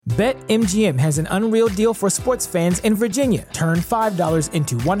BetMGM has an unreal deal for sports fans in Virginia. Turn $5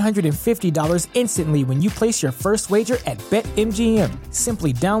 into $150 instantly when you place your first wager at BetMGM.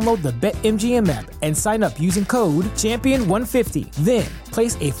 Simply download the BetMGM app and sign up using code Champion150. Then,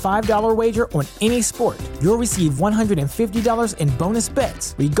 place a $5 wager on any sport. You'll receive $150 in bonus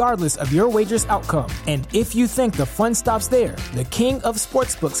bets, regardless of your wager's outcome. And if you think the fun stops there, the King of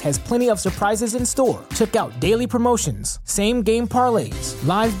Sportsbooks has plenty of surprises in store. Check out daily promotions, same-game parlays,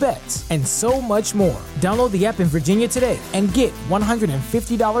 live bets, and so much more. Download the app in Virginia today and get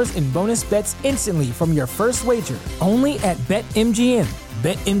 $150 in bonus bets instantly from your first wager. Only at BetMGM.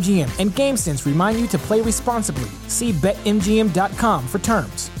 BetMGM and GameSense remind you to play responsibly. See BetMGM.com for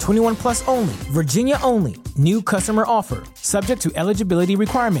terms. 21 plus only. Virginia only. New customer offer. Subject to eligibility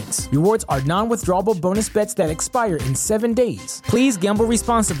requirements. Rewards are non-withdrawable bonus bets that expire in 7 days. Please gamble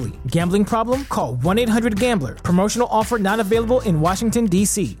responsibly. Gambling problem? Call 1-800-GAMBLER. Promotional offer not available in Washington,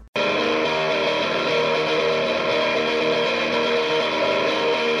 D.C.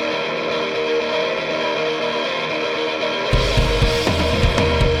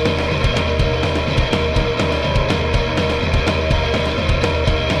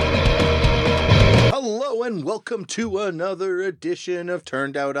 Welcome to another edition of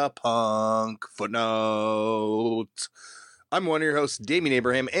Turned Out a Punk Footnote. I'm one of your hosts, Damian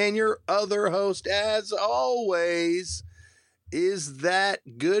Abraham, and your other host, as always, is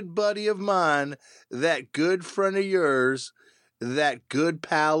that good buddy of mine, that good friend of yours, that good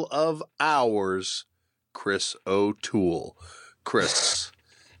pal of ours, Chris O'Toole. Chris,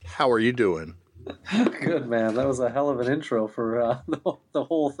 how are you doing? Good, man. That was a hell of an intro for the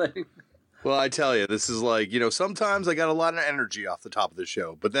whole thing. Well, I tell you, this is like, sometimes I got a lot of energy off the top of the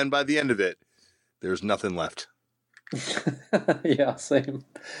show, but then by the end of it, there's nothing left. Yeah, same.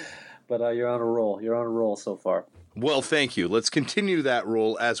 But you're on a roll. You're on a roll so far. Well, thank you. Let's continue that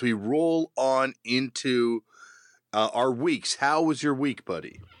roll as we roll on into our weeks. How was your week,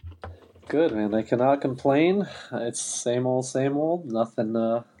 buddy? Good, man. I cannot complain. It's same old, same old. Nothing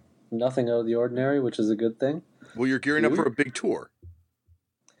out of the ordinary, which is a good thing. Well, you're gearing up for a big tour.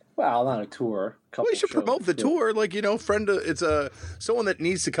 Well, not a tour. Well, you should promote the tour, it's someone that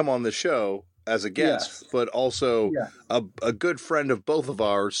needs to come on the show as a guest, yes. But also a good friend of both of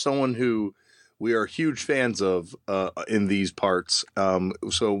ours, someone who we are huge fans of in these parts.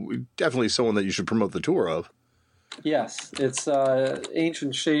 So definitely someone that you should promote the tour of. Yes, it's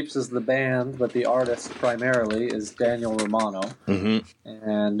Ancient Shapes is the band, but the artist primarily is Daniel Romano,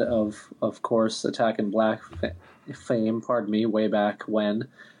 and of course Attack in Black fame. Pardon me, way back when.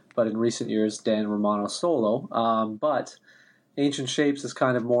 But in recent years, Dan Romano solo. But Ancient Shapes is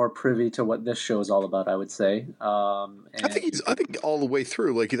kind of more privy to what this show is all about, I would say. I think all the way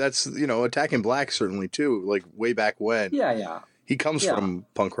through. Like that's Attack in Black certainly too. Like way back when. Yeah. He comes from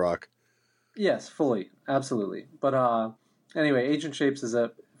punk rock. Yes, fully, absolutely. But anyway, Ancient Shapes is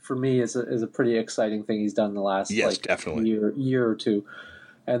a pretty exciting thing he's done in the last definitely year or two.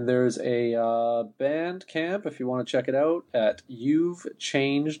 And there's a band camp, if you want to check it out, at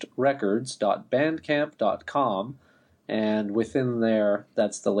you'vechangedrecords.bandcamp.com. And within there,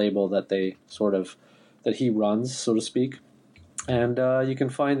 that's the label that that he runs, so to speak. And you can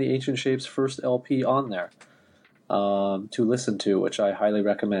find the Ancient Shapes first LP on there to listen to, which I highly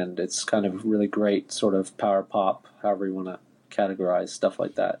recommend. It's kind of really great sort of power pop, however you want to categorize stuff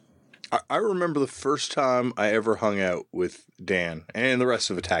like that. I remember the first time I ever hung out with Dan and the rest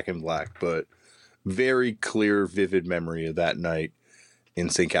of Attack in Black, but very clear, vivid memory of that night in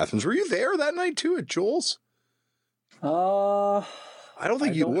St. Catharines. Were you there that night too at Joel's? I don't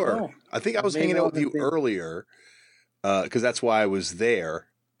think you were. Know. I think I was hanging out with you earlier because that's why I was there.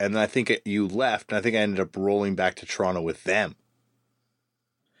 And then I think you left, and I think I ended up rolling back to Toronto with them.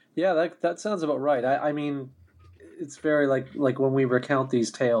 Yeah, that sounds about right. I mean... It's very like when we recount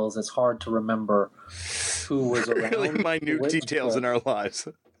these tales, it's hard to remember who was around. Really minute details in our lives.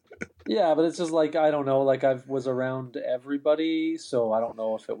 Yeah, but it's just like, I don't know, like I was around everybody, so I don't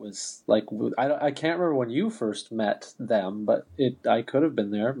know if it was like, I can't remember when you first met them, but I could have been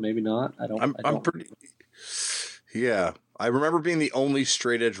there, maybe not. I'm pretty. Yeah, I remember being the only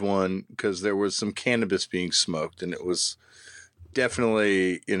straight edge one because there was some cannabis being smoked, and it was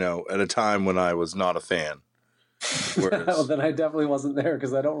definitely at a time when I was not a fan. Well, then I definitely wasn't there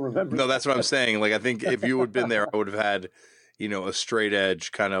because I don't remember. No, that's what I'm saying. Like, I think if you had been there, I would have had, a straight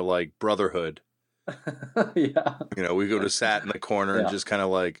edge kind of like brotherhood. Yeah. We would have sat in the corner and just kind of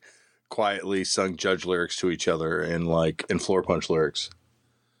like quietly sung Judge lyrics to each other and floor punch lyrics.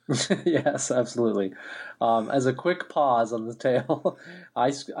 Yes, absolutely. As a quick pause on the tail,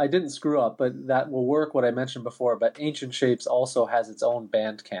 I didn't screw up, but that will work what I mentioned before. But Ancient Shapes also has its own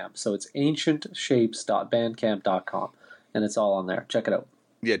Bandcamp. So it's ancientshapes.bandcamp.com, and it's all on there. Check it out.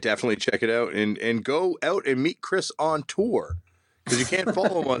 Yeah, definitely check it out and go out and meet Chris on tour, because you can't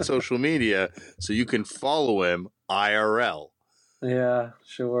follow him on social media, so you can follow him IRL. Yeah,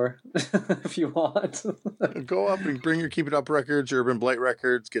 sure. If you want. Go up and bring your Keep It Up records, your Urban Blight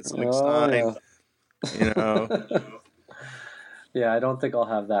records, get something Oh, signed. You know, yeah, I don't think I'll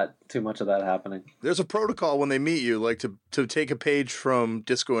have too much of that happening. there's a protocol when they meet you, like to take a page from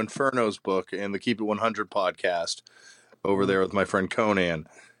Disco Inferno's book and the Keep It 100 podcast over there with my friend Conan.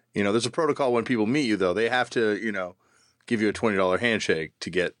 You know, there's a protocol when people meet you, though. They have to, give you a $20 handshake to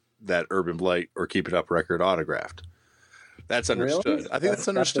get that Urban Blight or Keep It Up record autographed. That's understood. Really? I think that's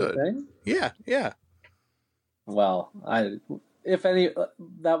understood. That's a thing? Yeah. Well, if any,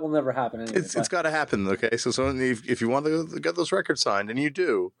 that will never happen anyway. It's got to happen, okay? So if you want to get those records signed, and you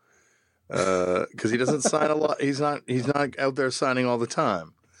do, because he doesn't sign a lot. He's not out there signing all the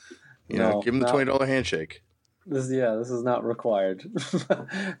time. Give him the $20 handshake. This is not required.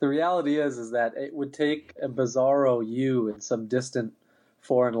 The reality is that it would take a bizarro you in some distant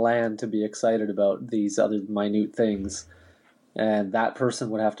foreign land to be excited about these other minute things. And that person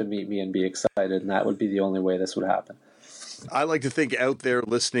would have to meet me and be excited, and that would be the only way this would happen. I like to think out there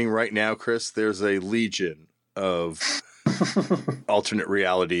listening right now, Chris, there's a legion of alternate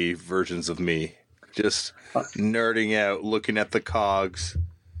reality versions of me just nerding out, looking at the cogs,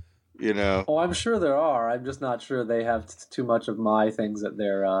 Oh, I'm sure there are. I'm just not sure they have too much of my things at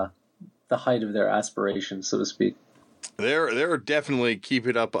their the height of their aspirations, so to speak. There are definitely Keep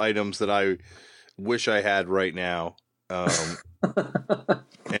It Up items that I wish I had right now. And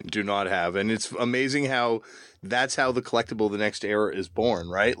do not have. And it's amazing how that's how the collectible The Next Era is born,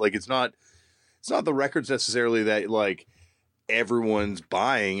 right? Like it's not the records necessarily that like everyone's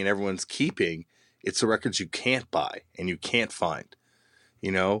buying and everyone's keeping. It's the records you can't buy and you can't find.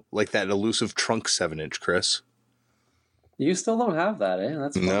 Like that elusive trunk 7-inch, Chris. You still don't have that, eh?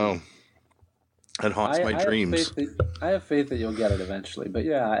 That's funny. No. It haunts my dreams. I have faith that you'll get it eventually. But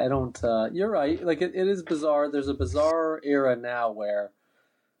yeah, I don't... you're right. Like, it is bizarre. There's a bizarre era now where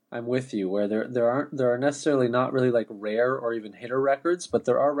I'm with you, where there are necessarily not really, like, rare or even hitter records, but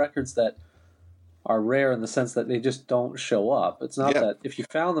there are records that are rare in the sense that they just don't show up. It's not that... If you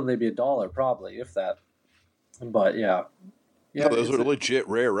found them, they'd be $1, probably, if that. But, yeah. Yeah, those are legit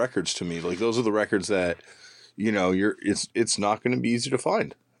rare records to me. Like, those are the records that, it's not going to be easy to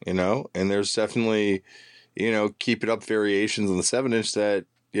find. And there's definitely, Keep It Up variations on the 7-inch that,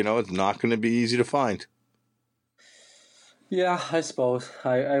 it's not going to be easy to find. Yeah, I suppose.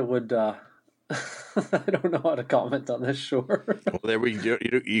 I would, I don't know how to comment on this, sure. Well, there we go.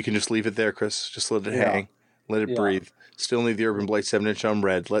 You can just leave it there, Chris. Just let it hang. Let it breathe. Still need the Urban Blight 7-inch on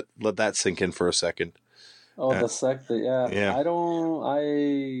red. Let that sink in for a second. Oh, yeah. I don't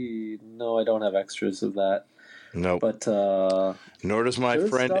have extras of that. No, but nor does my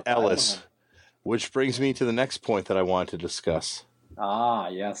friend Ellis, which brings me to the next point that I want to discuss. Ah,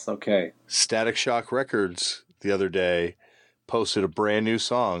 yes, okay. Static Shock Records the other day posted a brand new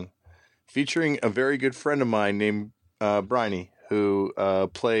song featuring a very good friend of mine named Bryony, who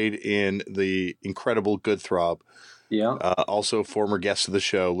played in the incredible Good Throb. Yeah. Also, former guest of the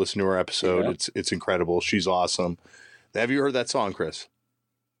show. Listen to her episode; it's incredible. She's awesome. Have you heard that song, Chris?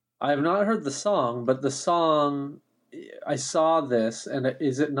 I have not heard the song, but the song, I saw this, and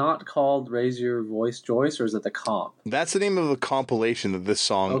is it not called Raise Your Voice, Joyce, or is it the comp? That's the name of the compilation that this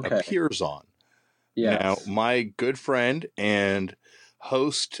song appears on. Yes. Now, my good friend and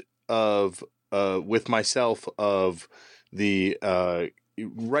host of, with myself, of the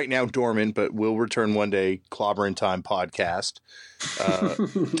right now dormant, but will return one day, Clobberin' Time podcast,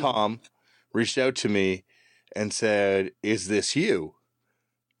 Tom, reached out to me and said, "Is this you?"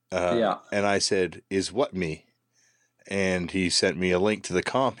 And I said, "Is what me?" And he sent me a link to the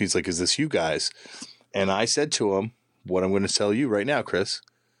comp. He's like, "Is this you guys?" And I said to him, what I'm going to tell you right now, Chris.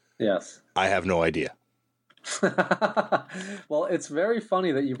 Yes. I have no idea. Well, it's very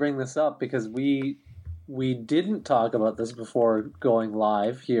funny that you bring this up because we didn't talk about this before going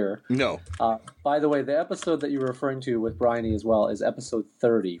live here. No. By the way, the episode that you were referring to with Bryony as well is episode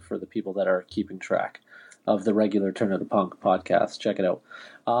 30 for the people that are keeping track of the regular Turn Out a Punk podcast. Check it out.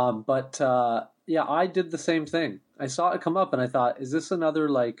 Yeah, I did the same thing. I saw it come up and I thought, is this another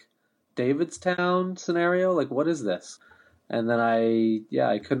like Davidstown scenario? Like, what is this? And then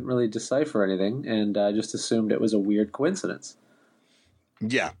I couldn't really decipher anything, and I just assumed it was a weird coincidence.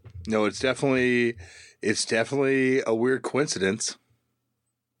 Yeah. No, it's definitely a weird coincidence.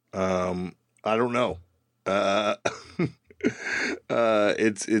 I don't know.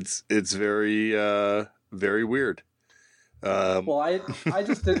 It's very weird. Well, I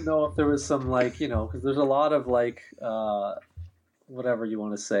just didn't know if there was some, like, because there's a lot of, like, whatever you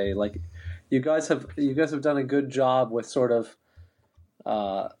want to say, like, you guys have done a good job with sort of,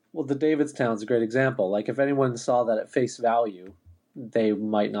 well, the Davidstown's a great example. Like, if anyone saw that at face value, they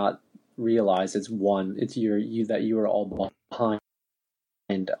might not realize it's you that you are all behind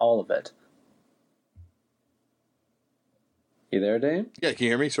all of it. You there, Dame? Yeah, can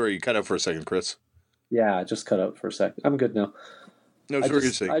you hear me? Sorry, you cut out for a second, Chris. Yeah, I just cut out for a second. I'm good now. No, it's what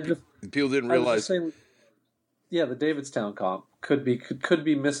you're saying. People didn't realize. Yeah, the Davidstown comp could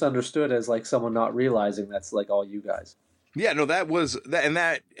be misunderstood as like someone not realizing that's like all you guys. Yeah, no, that was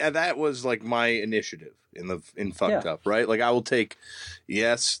like my initiative in Fucked Up, right? Like I will take,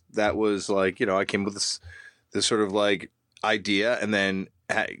 yes, that was like, I came with this sort of like idea, and then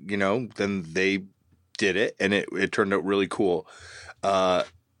then they did it, and it turned out really cool.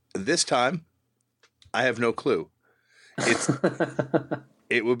 This time, I have no clue.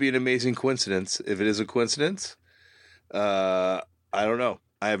 It would be an amazing coincidence if it is a coincidence. I don't know.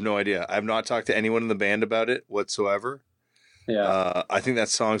 I have no idea. I have not talked to anyone in the band about it whatsoever. Yeah. I think that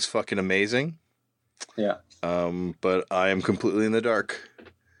song's fucking amazing. Yeah. But I am completely in the dark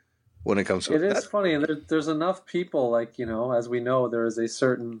when it comes to it. It is funny, and there's enough people, like, as we know, there is a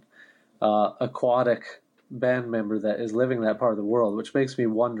certain aquatic band member that is living that part of the world, which makes me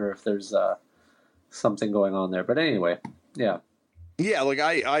wonder if there's something going on there. But anyway, yeah. Yeah, like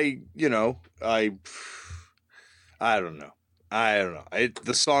I don't know.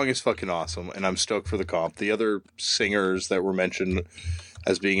 The song is fucking awesome, and I'm stoked for the comp. The other singers that were mentioned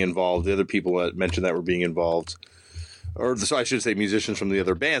as being involved, the other people that mentioned that were being involved, so I should say musicians from the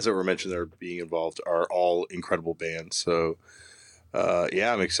other bands that were mentioned that are being involved, are all incredible bands. So,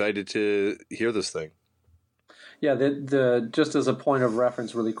 yeah, I'm excited to hear this thing. Yeah, the just as a point of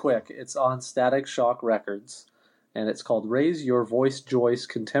reference really quick, it's on Static Shock Records, and it's called Raise Your Voice, Joyce,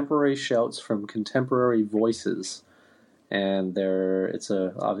 Contemporary Shouts from Contemporary Voices. And it's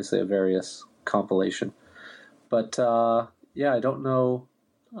obviously a various compilation. But, yeah, I don't know.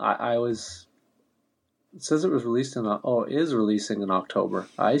 It says it was released is releasing in October.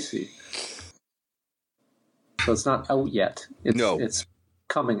 I see. So it's not out yet. It's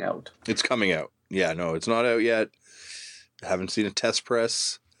coming out. It's coming out. Yeah, no, it's not out yet. I haven't seen a test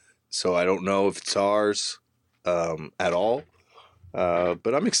press, so I don't know if it's ours at all.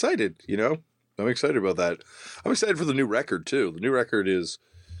 But I'm excited, I'm excited about that. I'm excited for the new record, too. The new record is,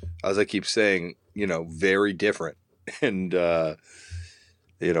 as I keep saying, very different. And,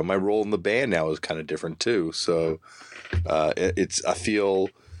 my role in the band now is kind of different, too. So I feel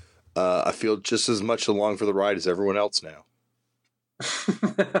just as much along for the ride as everyone else now.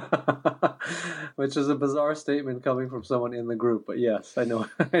 Which is a bizarre statement coming from someone in the group, but yes, I know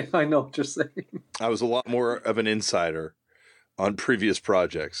I know what you're saying. I was a lot more of an insider on previous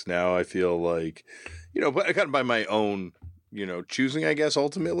projects. Now I feel like, but kind of by my own, choosing, I guess,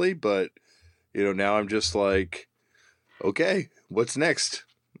 ultimately, but now I'm just like, okay, what's next?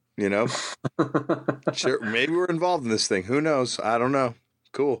 Sure, maybe we're involved in this thing. Who knows? I don't know.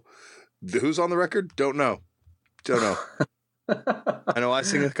 Cool. Who's on the record? Don't know. I know I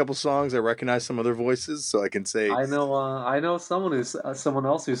sing a couple songs. I recognize some other voices, so I can say I know someone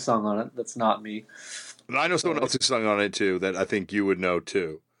else who's sung on it. That's not me. But I know someone else who sung on it too. That I think you would know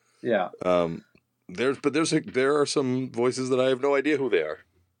too. Yeah. There are some voices that I have no idea who they are.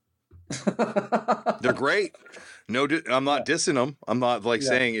 They're great. No, I'm not dissing them. I'm not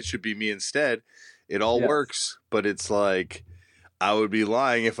saying it should be me instead. It all works, but it's like I would be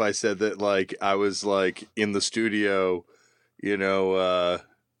lying if I said that like I was like in the studio,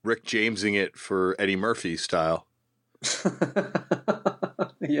 Rick Jamesing it for Eddie Murphy style.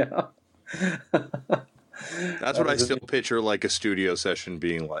 Yeah. That's what I still picture like a studio session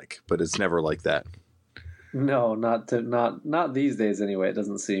being like, but it's never like that. No, not these days anyway. It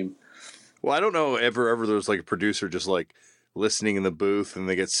doesn't seem. Well, I don't know ever there's like a producer just like listening in the booth and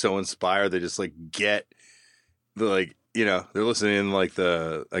they get so inspired they just like get the like they're listening in like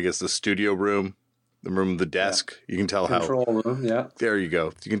the studio room, the room of the desk. Yeah. You can tell Control room, yeah. There you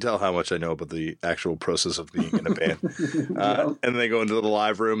go. You can tell how much I know about the actual process of being in a band. And they go into the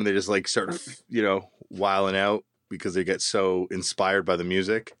live room and they just like start wiling out because they get so inspired by the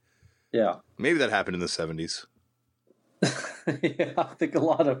music. Yeah. Maybe that happened in the 70s. Yeah, I think a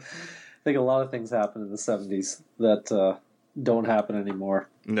lot of things happened in the 70s that don't happen anymore.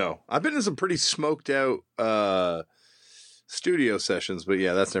 No. I've been in some pretty smoked out studio sessions, but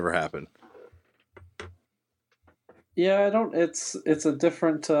yeah, that's never happened. Yeah, I don't. It's a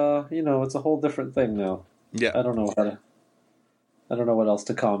different. It's a whole different thing now. Yeah. I don't know how to. I don't know what else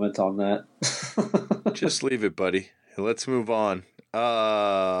to comment on that. Just leave it, buddy. Let's move on.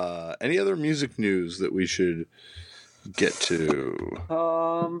 Any other music news that we should get to?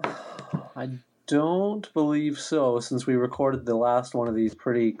 I don't believe so. Since we recorded the last one of these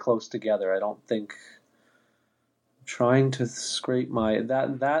pretty close together, I don't think. I'm trying to scrape my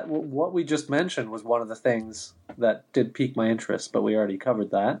that what we just mentioned was one of the things that did pique my interest, but we already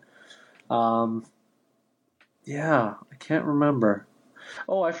covered that. Um, yeah, I can't remember.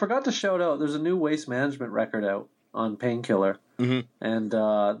 Oh, I forgot to shout out. There's a new Waste Management record out on Painkiller, Mm-hmm. and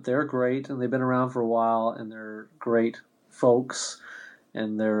they're great, and they've been around for a while, and they're great folks,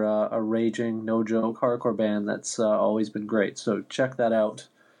 and they're a raging, no joke hardcore band that's always been great. So check that out.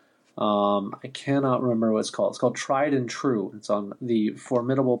 I cannot remember what it's called. It's called Tried and True. It's on the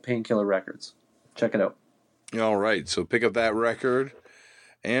formidable Painkiller Records. Check it out. All right, so pick up that record,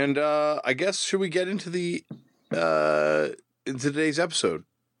 and I guess should we get into the into today's episode?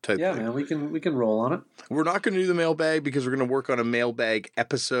 Yeah, Thing? man, we can roll on it. We're not going to do the mailbag because we're going to work on a mailbag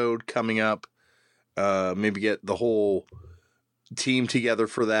episode coming up. Maybe get the whole team together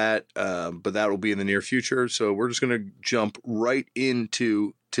for that, but that will be in the near future. So we're just going to jump right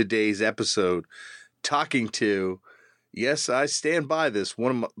into today's episode, talking to, yes, I stand by this,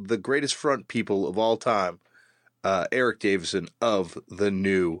 one of the greatest front people of all time, Eric Davidson of the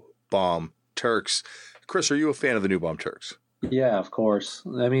New Bomb Turks. Chris, are you a fan of the New Bomb Turks? Yeah, of course.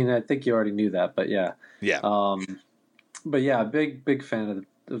 I mean, I think you already knew that, but yeah. Yeah. But yeah, big fan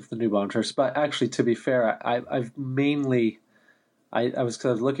of the New Bomb Turks. But actually, to be fair, I've mainly I was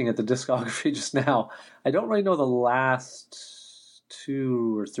kind of looking at the discography just now. I don't really know the last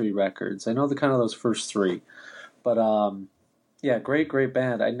 2 or 3 records. I know the kind of those first 3, but yeah, great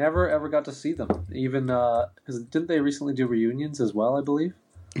band. I never ever got to see them, even because didn't they recently do reunions as well? I believe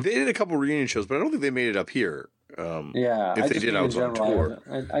they did a couple reunion shows, but I don't think they made it up here. Yeah, if they did, I was on tour.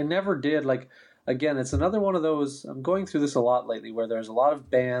 I never did. Like, again, it's another one of those. I'm going through this a lot lately, where there's a lot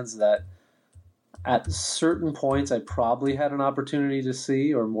of bands that, at certain points, I probably had an opportunity to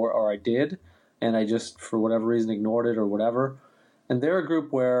see, or more, or I did, and I just, for whatever reason, ignored it or whatever. And they're a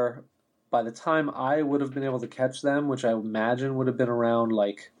group where, by the time I would have been able to catch them, which I imagine would have been around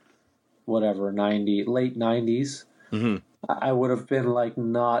like, whatever, late 90s, Mm-hmm. I would have been like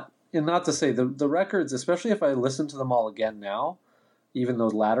not. And not to say the records, especially if I listen to them all again now, even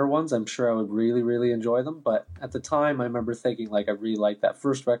those latter ones, I'm sure I would really, really enjoy them. But at the time, I remember thinking like I really liked that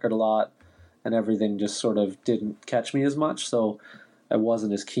first record a lot, and everything just sort of didn't catch me as much. So I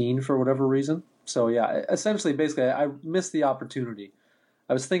wasn't as keen for whatever reason. So yeah, essentially, basically, I missed the opportunity.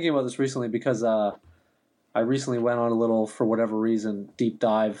 I was thinking about this recently because I recently went on a little, for whatever reason, deep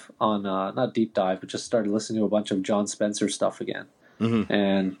dive on, not deep dive, but just started listening to a bunch of John Spencer stuff again. Mm-hmm.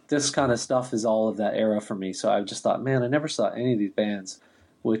 And this kind of stuff is all of that era for me. So I just thought, man, I never saw any of these bands,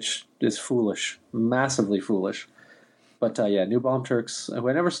 which is foolish, massively foolish. But yeah, New Bomb Turks, who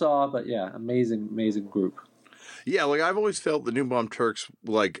I never saw, but yeah, amazing group. Yeah, like I've always felt the New Bomb Turks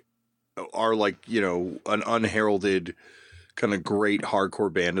are an unheralded kind of great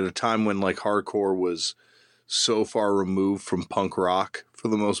hardcore band at a time when like hardcore was so far removed from punk rock for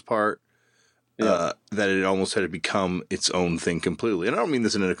the most part. Yeah. That it almost had to become its own thing completely. And I don't mean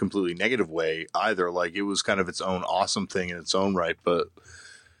this in a completely negative way either. Like, it was kind of its own awesome thing in its own right, but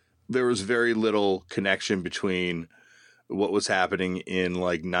there was very little connection between what was happening in,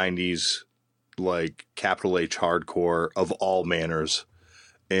 like, 90s, like, capital H hardcore of all manners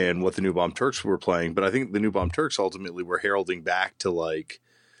and what the New Bomb Turks were playing. But I think the New Bomb Turks ultimately were heralding back to, like,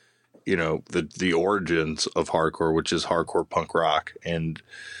 you know, the origins of hardcore, which is hardcore punk rock. And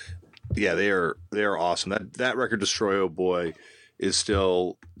yeah, they are awesome. That record, Destroy Oh Boy, is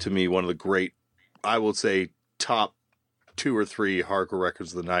still, to me, one of the great, I will say, top 2 or 3 hardcore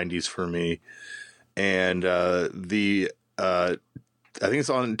records of the 90s for me. And I think it's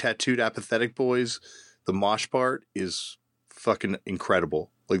on Tattooed Apathetic Boys. The mosh part is fucking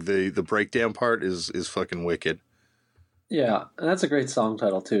incredible. Like, the breakdown part is fucking wicked. Yeah, and that's a great song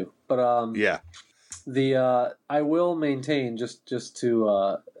title too. But yeah, I will maintain, just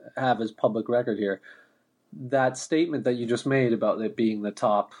to have as public record here, that statement that you just made about it being the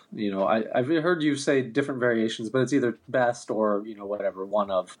top, you know, I've heard you say different variations, but it's either best or, you know, whatever,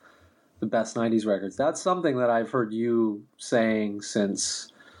 one of the best 90s records. That's something that I've heard you saying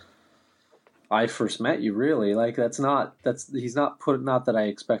since I first met you, really. Like, not that I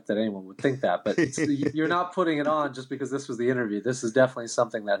expect that anyone would think that, but you're not putting it on just because this was the interview. This is definitely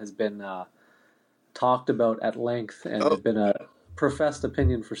something that has been talked about at length and has been a professed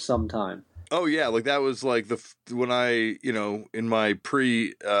opinion for some time. Oh yeah, like that was like when I, in my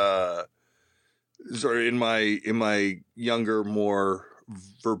in my younger, more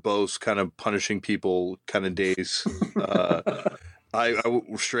verbose kind of punishing people kind of days. I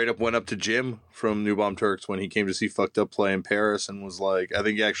straight up went up to Jim from New Bomb Turks when he came to see Fucked Up play in Paris and was like, I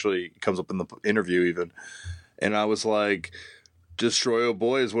think he actually comes up in the interview even, and I was like, Destroy Oh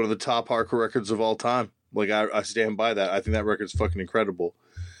Boy is one of the top hardcore records of all time. Like I stand by that. I think that record's fucking incredible.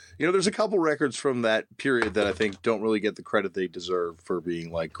 There's a couple records from that period that I think don't really get the credit they deserve for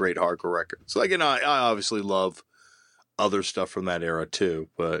being like great hardcore records. Like, I obviously love other stuff from that era too,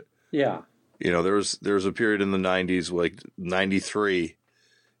 but yeah, there was a period in the 90s, like 93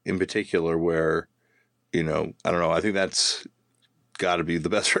 in particular, where, I don't know, I think that's got to be the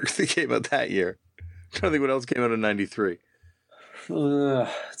best record that came out that year. I'm trying to think what else came out in 93.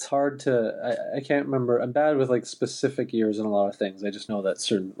 It's hard to. I can't remember. I'm bad with like specific years and a lot of things. I just know that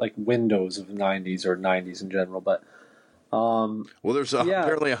certain like windows of the 90s or 90s in general. But well, there's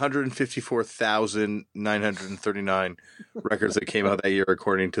apparently 154,939 records that came out that year,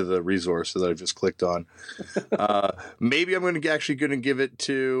 according to the resource that I just clicked on. Maybe I'm going to give it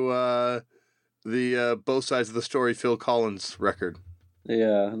to the Both Sides of the Story Phil Collins record.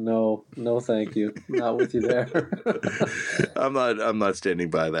 Yeah, no, thank you. Not with you there. I'm not standing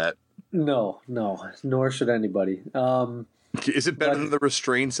by that. No, nor should anybody. Is it better than the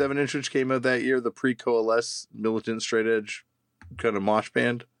Restrained 7-inch which came out that year, the pre-Coalesce militant straight edge kind of mosh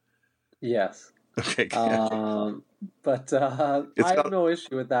band? Yes. Okay. But I have no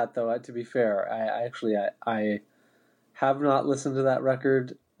issue with that, though. To be fair, I have not listened to that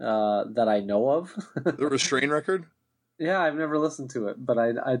record that I know of. The Restrained record? Yeah, I've never listened to it, but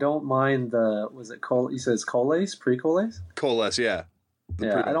I don't mind you said it's Coalesce, pre-Coalesce? Coalesce, yeah.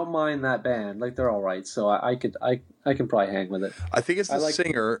 I don't mind that band. Like, they're all right, so I can probably hang with it. I think it's the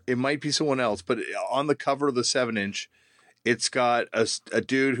singer. It might be someone else, but on the cover of the 7-inch, it's got a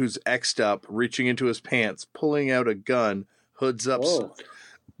dude who's X'd up, reaching into his pants, pulling out a gun, hoods up,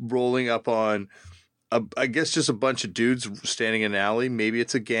 rolling up on, I guess, just a bunch of dudes standing in an alley. Maybe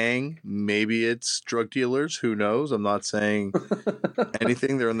it's a gang. Maybe it's drug dealers. Who knows? I'm not saying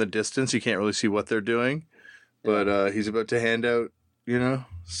anything. They're in the distance. You can't really see what they're doing. But he's about to hand out,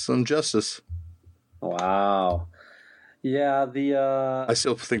 some justice. Wow. Yeah, I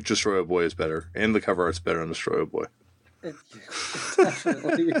still think Destroy A Boy is better. And the cover art's better on Destroy A Boy.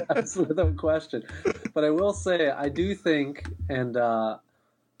 Definitely, yes, without question. But I will say, I do think, and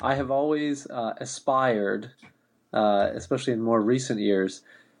I have always aspired, especially in more recent years,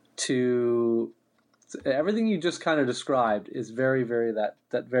 to everything you just kind of described is very, very that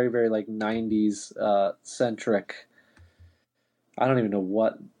very, very like 90s centric. I don't even know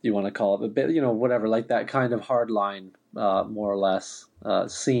what you want to call it, but whatever, like that kind of hardline, more or less,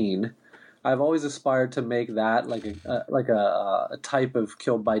 scene. I've always aspired to make that like a type of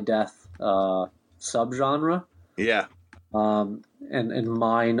Killed by Death subgenre. Yeah. And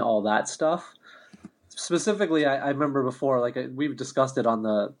mine all that stuff. Specifically, I remember before, like we've discussed it on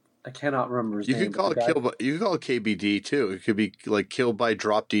the. I cannot remember his name. You could call it KBD too. It could be like Killed by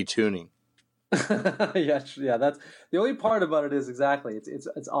Drop D Tuning. yeah. That's the only part about it is exactly.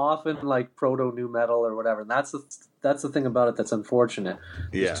 It's often like proto new metal or whatever, and that's the thing about it that's unfortunate.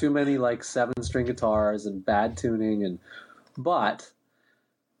 There's too many like 7-string guitars and bad tuning and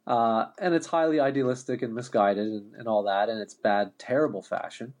it's highly idealistic and misguided and all that, and it's bad, terrible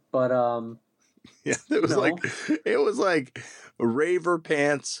fashion. But it was like raver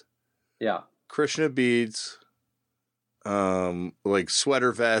pants, Krishna beads, like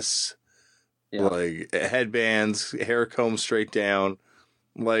sweater vests, like headbands, hair combed straight down.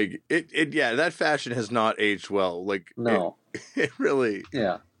 Like that fashion has not aged well. Like no, it really.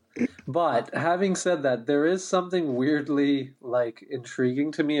 Yeah. But having said that, there is something weirdly like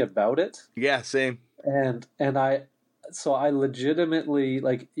intriguing to me about it. Yeah, same. And I legitimately,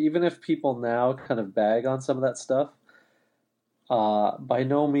 like, even if people now kind of bag on some of that stuff, by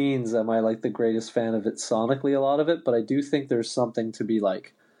no means am I like the greatest fan of it sonically, a lot of it, but I do think there's something to be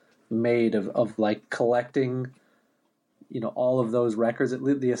like made of like collecting, all of those records,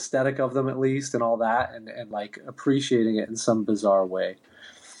 the aesthetic of them at least, and all that, and like appreciating it in some bizarre way.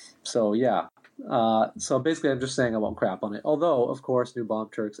 So yeah, so basically I'm just saying I won't crap on it. Although, of course, New Bomb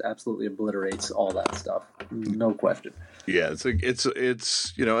Turks absolutely obliterates all that stuff, no question. Yeah, it's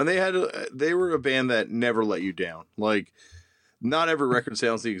and they were a band that never let you down. Like, not every record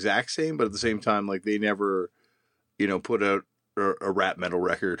sounds the exact same, but at the same time, like they never, put out a rap metal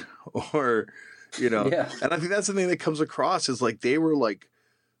record or, Yeah. And I think that's something that comes across is like they were like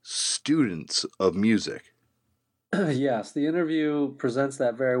students of music. Yes, the interview presents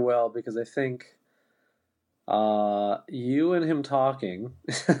that very well because I think you and him talking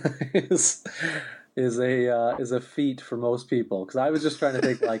is is a feat for most people. Because I was just trying to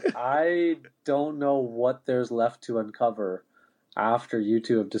think, like, I don't know what there's left to uncover after you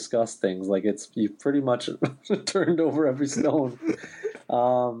two have discussed things. Like, you've pretty much turned over every stone.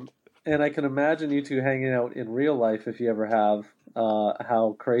 And I can imagine you two hanging out in real life if you ever have.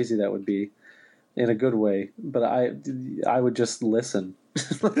 How crazy that would be, in a good way. But I would just listen.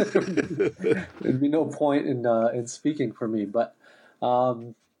 There'd be no point in speaking for me. But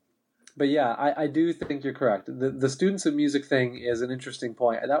yeah, I do think you're correct. The students of music thing is an interesting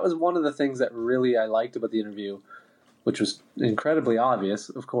point. That was one of the things that really I liked about the interview, which was incredibly obvious,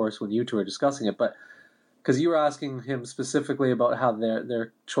 of course, when you two were discussing it. But because you were asking him specifically about how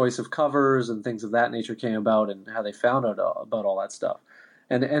their choice of covers and things of that nature came about and how they found out about all that stuff.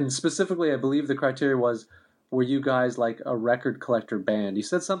 And specifically, I believe the criteria was, were you guys like a record collector band? You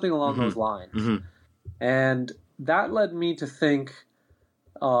said something along those lines. Mm-hmm. And that led me to think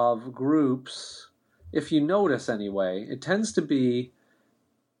of groups, if you notice anyway, it tends to be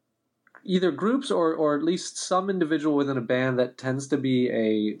either groups or at least some individual within a band that tends to be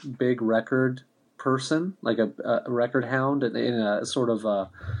a big record person, like a record hound in a sort of a,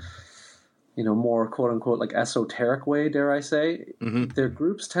 more quote unquote like esoteric way, dare I say. Mm-hmm. Their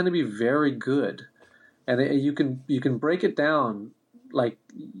groups tend to be very good. And you can break it down, like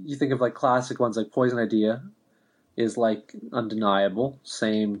you think of like classic ones like Poison Idea is like undeniable,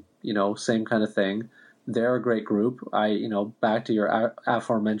 same kind of thing. They're a great group. Back to your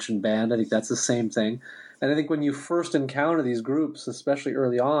aforementioned band, I think that's the same thing. And I think when you first encounter these groups, especially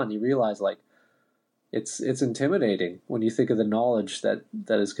early on, you realize like it's intimidating when you think of the knowledge that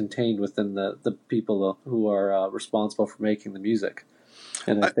is contained within the people who are responsible for making the music.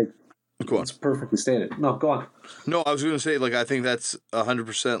 And I think it's perfectly stated. No, go on. No, I was going to say, like, I think that's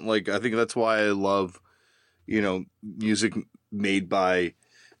 100%. Like, I think that's why I love, music made by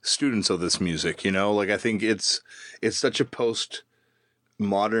students of this music. Like, I think it's such a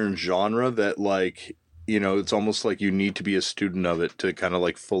post-modern genre that, like, it's almost like you need to be a student of it to kind of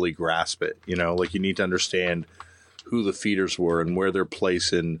like fully grasp it. Like you need to understand who the Feeders were and where their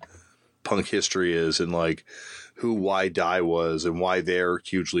place in punk history is, and like who Why Die was and why they're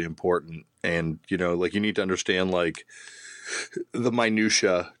hugely important. And, like you need to understand like the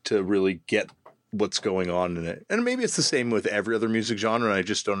minutia to really get what's going on in it. And maybe it's the same with every other music genre, and I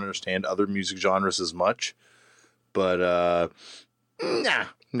just don't understand other music genres as much. But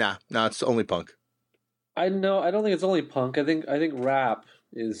nah, it's only punk. I don't think it's only punk. I think rap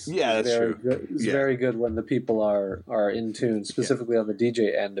is that's very true. Good. It's very good when the people are in tune, specifically on the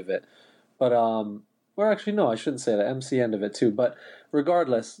DJ end of it. But or actually no, I shouldn't say the MC end of it too. But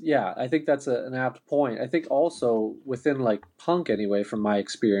regardless, yeah, I think that's an apt point. I think also within like punk anyway, from my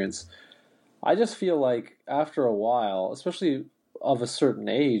experience, I just feel like after a while, especially of a certain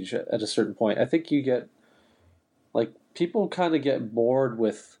age at a certain point, I think you get like people kind of get bored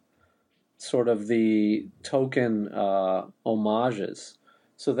with sort of the token homages.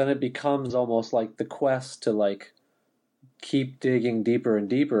 So then it becomes almost like the quest to like keep digging deeper and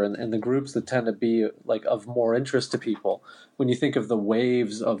deeper, and the groups that tend to be like of more interest to people. When you think of the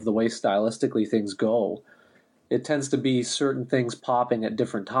waves of the way stylistically things go, it tends to be certain things popping at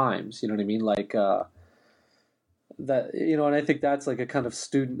different times. You know what I mean? Like that, and I think that's like a kind of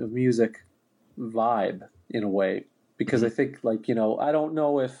student of music vibe in a way, because I think like, I don't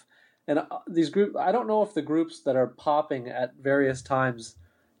know if, and I don't know if the groups that are popping at various times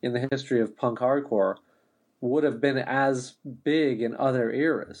in the history of punk hardcore would have been as big in other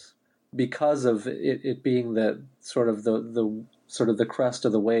eras because of it being the sort of the crest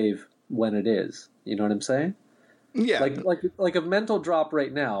of the wave when it is. You know what I'm saying? Yeah. Like a Mental drop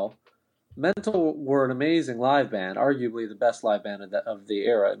right now. Mental were an amazing live band, arguably the best live band of the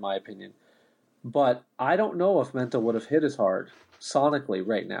era, in my opinion. But I don't know if Mental would have hit as hard sonically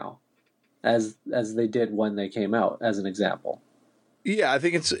right now as they did when they came out, as an example. Yeah, I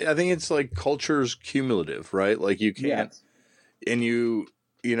think it's like culture's cumulative, right? Like you can't, and you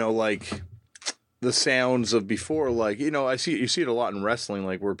like the sounds of before, like, you see it a lot in wrestling,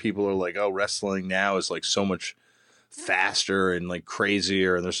 like where people are like, oh, wrestling now is like so much faster and like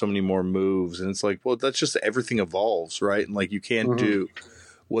crazier, and there's so many more moves, and it's like, well, that's just everything evolves, right? And like you can't do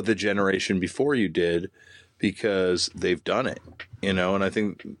what the generation before you did because they've done it, and I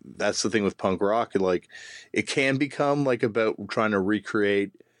think that's the thing with punk rock. Like, it can become like about trying to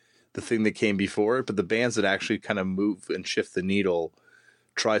recreate the thing that came before it, but the bands that actually kind of move and shift the needle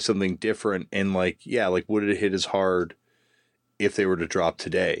try something different, and like, yeah, like would it hit as hard if they were to drop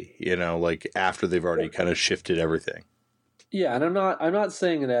today, like after they've already kind of shifted everything. Yeah, and I'm not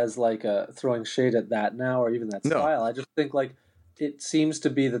saying it as like throwing shade at that now or even that style. I just think like it seems to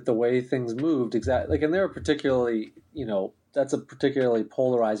be that the way things moved exactly like, and they're particularly, that's a particularly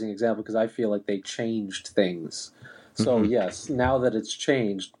polarizing example because I feel like they changed things. So yes, now that it's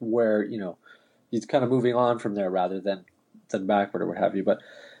changed, where it's kind of moving on from there rather than backward or what have you. But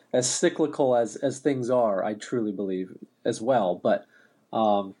as cyclical as things are, I truly believe as well. But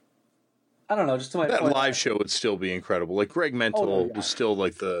I don't know. Just to my that point, live show would still be incredible. Like Greg Mental was still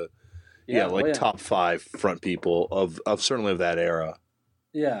like the top 5 front people of certainly of that era.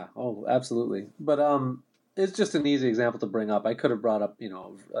 Yeah. Oh, absolutely. But it's just an easy example to bring up. I could have brought up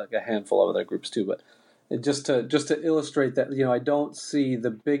like a handful of other groups too, but just to illustrate that I don't see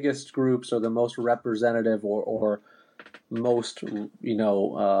the biggest groups or the most representative or most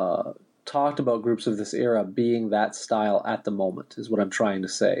talked about groups of this era being that style at the moment is what I'm trying to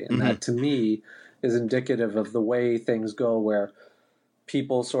say. And that to me is indicative of the way things go where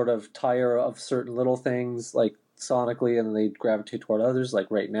people sort of tire of certain little things like sonically and they gravitate toward others. Like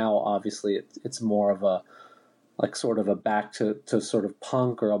right now, obviously it's more of a like sort of a back to sort of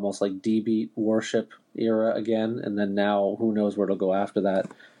punk or almost like D-beat worship era again. And then now who knows where it'll go after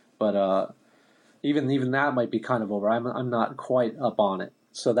that. But even that might be kind of over. I'm not quite up on it.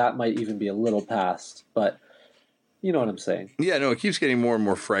 So that might even be a little past, but you know what I'm saying. Yeah, no, it keeps getting more and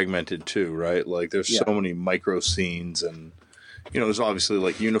more fragmented too, right? Like there's so many micro scenes and, there's obviously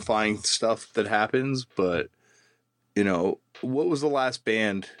like unifying stuff that happens, but, what was the last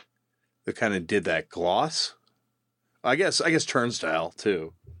band that kind of did that? Gloss? I guess Turnstile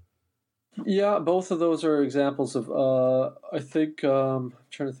too. Yeah, both of those are examples of, I think, I'm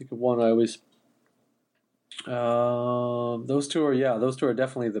trying to think of one I always... those two are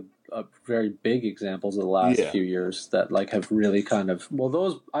definitely the very big examples of the last few years that like have really kind of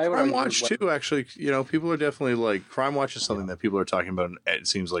those I would Crime Watch too. Actually, people are definitely like Crime Watch is something that people are talking about. And it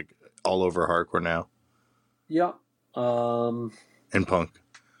seems like all over hardcore now. Yeah, and punk.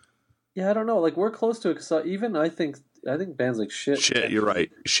 Yeah, I don't know. Like we're close to it because even I think bands like Shit. Shit, you're right.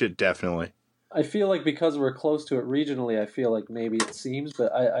 Shit, definitely. I feel like because we're close to it regionally, I feel like maybe it seems,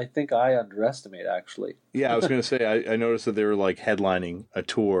 but I think I underestimate, actually. Yeah, I was going to say, I noticed that they were, like, headlining a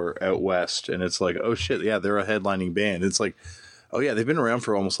tour out west, and it's like, oh, shit, yeah, they're a headlining band. It's like, oh, yeah, they've been around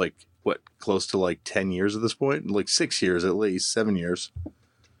for almost, like, close to, like, 10 years at this point? Like, 6 years at least, 7 years.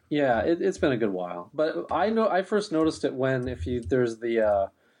 Yeah, it's been a good while. But I first noticed it when, there's the...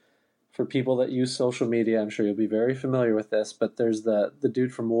 for people that use social media, I'm sure you'll be very familiar with this, but there's the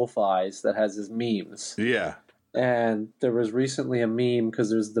dude from Wolf Eyes that has his memes. Yeah. And there was recently a meme, because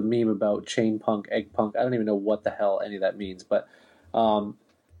there's the meme about chain punk, egg punk. I don't even know what the hell any of that means, but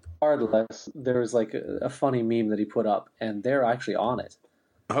regardless, there was like a funny meme that he put up, and they're actually on it.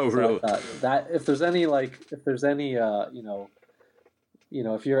 Oh, so really? That if there's any, if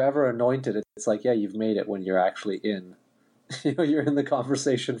you're ever anointed, it's like, yeah, you've made it when you're actually in. You're in the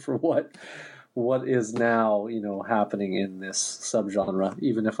conversation for what is now, happening in this subgenre,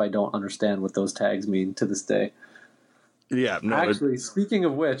 even if I don't understand what those tags mean to this day. Yeah. No, actually, speaking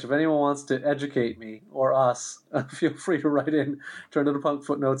of which, if anyone wants to educate me or us, feel free to write in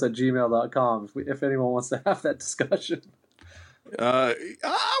turntothepunkfootnotes@gmail.com if anyone wants to have that discussion. I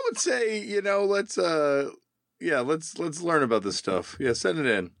would say, let's learn about this stuff. Yeah, send it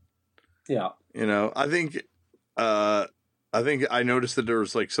in. Yeah. I think I noticed that there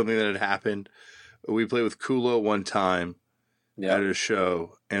was like something that had happened. We played with Kulo one time at a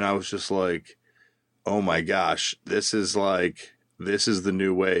show, and I was just like, oh my gosh, this is the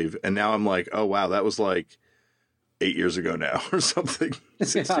new wave. And now I'm like, oh wow, that was like 8 years ago now or something.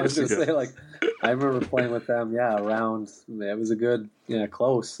 Yeah, I was going to say, like, I remember playing with them, around, it was a good,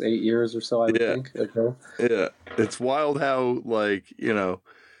 close 8 years or so, I would think. Ago. Yeah, it's wild how, like,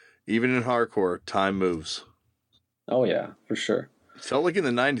 even in hardcore, time moves. Oh, yeah, for sure. It felt like in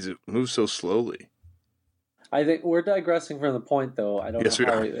the 90s it moved so slowly. I think we're digressing from the point, though. I don't know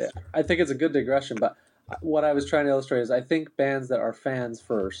how I think it's a good digression, but what I was trying to illustrate is I think bands that are fans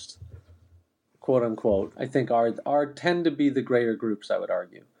first, quote unquote, I think tend to be the greater groups, I would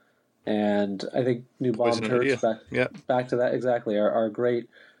argue. And I think New Bomb Turks, back to that, exactly, are great.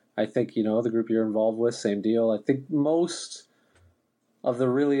 I think, the group you're involved with, same deal. I think most of the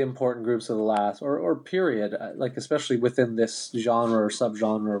really important groups of the last, or period, like especially within this genre or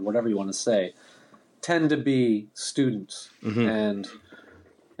subgenre or whatever you want to say, tend to be students. Mm-hmm.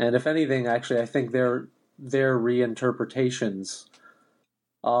 And if anything, actually, I think their reinterpretations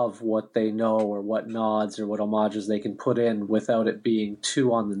of what they know or what nods or what homages they can put in without it being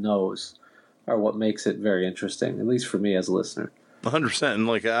too on the nose are what makes it very interesting, at least for me as a listener. 100%. And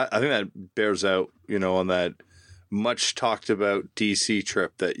like, I think that bears out, on that much talked about DC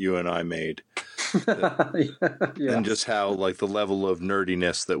trip that you and I made. Yeah. And just how like the level of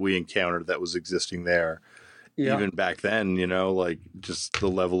nerdiness that we encountered that was existing there. Yeah. Even back then, like just the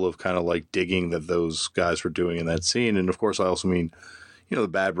level of kind of like digging that those guys were doing in that scene. And of course, I also mean, the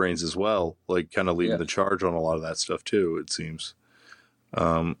Bad Brains as well, like kind of leading the charge on a lot of that stuff too, it seems.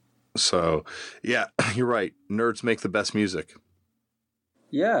 So yeah, you're right. Nerds make the best music.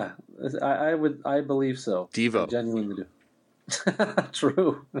 Yeah, I believe so. Devo. I genuinely do.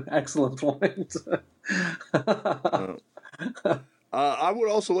 True. Excellent point. I would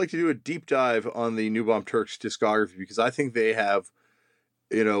also like to do a deep dive on the New Bomb Turks discography because I think they have,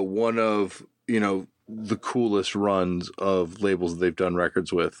 one of, the coolest runs of labels that they've done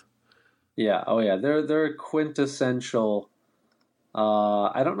records with. Yeah. Oh, yeah. They're quintessential.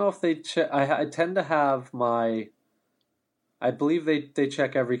 I don't know if they check. I tend to have I believe they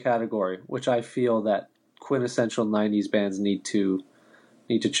check every category, which I feel that quintessential 90s bands need to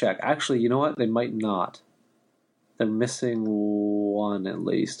check. Actually, you know what? They might not. They're missing one at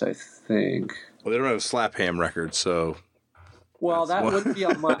least, I think. Well, they don't have a Slap Ham record, so. Well, that would be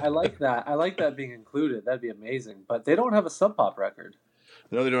on my. I like that. I like that being included. That'd be amazing. But they don't have a Sub Pop record.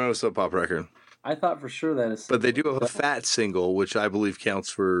 No, they don't have a Sub Pop record. I thought for sure that is. But they do have a Fat single, which I believe counts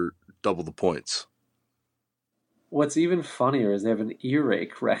for double the points. What's even funnier is they have an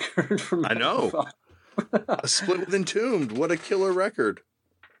Earache record from. I know. A Split with Entombed. What a killer record.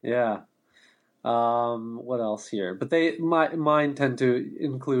 Yeah. What else here? But mine tend to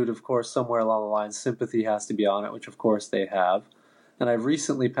include, of course, somewhere along the line, Sympathy Has to Be on It, which of course they have. And I've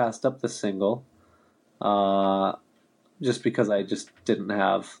recently passed up the single, just because I just didn't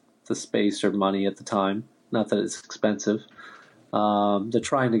have the space or money at the time. Not that it's expensive. They're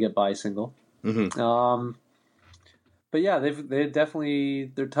trying to get by single. Mm-hmm. But yeah,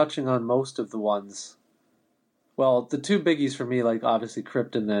 they're touching on most of the ones. Well, the two biggies for me, like obviously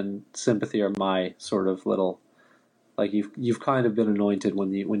Crypt and then Sympathy, are my sort of little, like you've kind of been anointed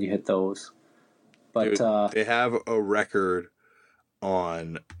when you hit those. But dude, they have a record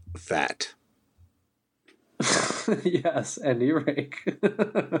on Fat. Yes, and Earache.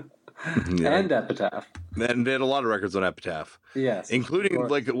 Yeah. And Epitaph. And they had a lot of records on Epitaph. Yes, including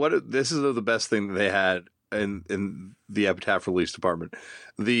like this is the best thing that they had in the Epitaph release department.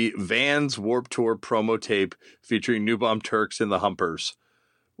 The Vans Warped Tour promo tape featuring New Bomb Turks and the Humpers.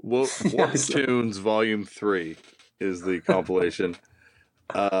 Warped Tunes Volume 3 is the compilation.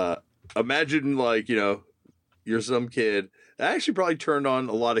 Imagine like, you're some kid. That actually probably turned on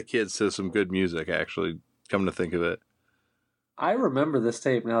a lot of kids to some good music, actually, come to think of it. I remember this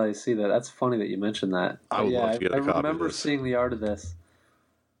tape now that I see that. That's funny that you mentioned that. I would love to get a copy of this. I remember seeing the art of this.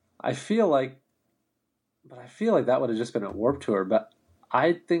 I feel like that would have just been at Warped Tour, but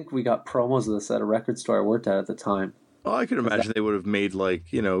I think we got promos of this at a record store I worked at the time. Well, I could imagine they would have made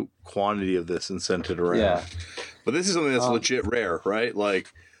like, quantity of this and sent it around. Yeah. But this is something that's legit rare, right? Like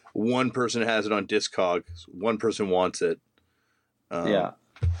one person has it on Discogs, one person wants it. Yeah.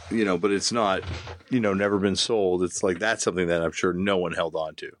 But it's not, never been sold. It's like that's something that I'm sure no one held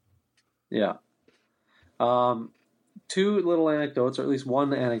on to. Yeah. Two little anecdotes, or at least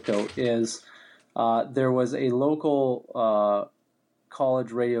one anecdote, is there was a local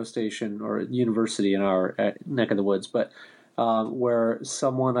college radio station or university in our neck of the woods, but where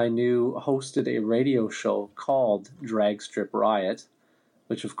someone I knew hosted a radio show called Drag Strip Riot,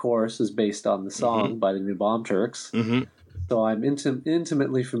 which of course is based on the song by the New Bomb Turks. Mm-hmm. So I'm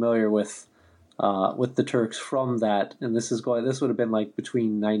intimately familiar with the Turks from that, and this would have been like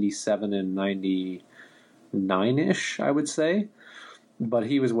between 97 and 99-ish, I would say. But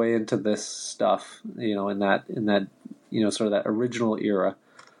he was way into this stuff, in that sort of that original era.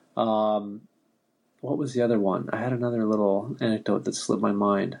 What was the other one? I had another little anecdote that slipped my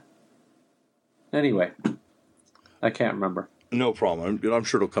mind. Anyway, I can't remember. No problem. I'm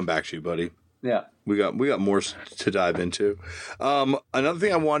sure it'll come back to you, buddy. Yeah. We got more to dive into. Another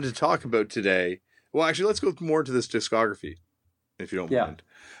thing I wanted to talk about today. Well, actually, let's go more into this discography, if you don't mind.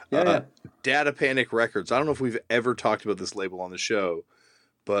 Yeah. Data Panic Records. I don't know if we've ever talked about this label on the show,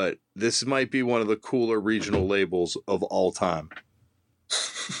 but this might be one of the cooler regional labels of all time.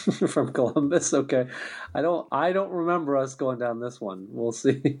 From Columbus, okay. I don't remember us going down this one. We'll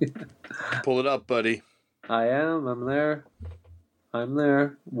see. Pull it up, buddy. I am. I'm there.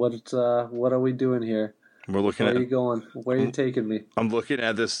 What are we doing here? Where are you going? Where are you taking me? I'm looking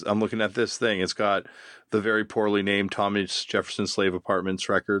at this thing. It's got the very poorly named Thomas Jefferson Slave Apartments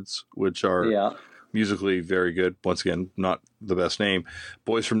records, which are musically very good. Once again, not the best name.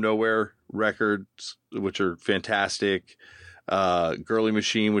 Boys from Nowhere records, which are fantastic. Girly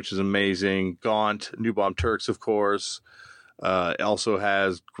Machine, which is amazing. Gaunt, New Bomb Turks, of course. It also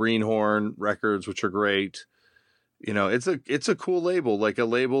has Greenhorn records, which are great. You know, it's a cool label, like a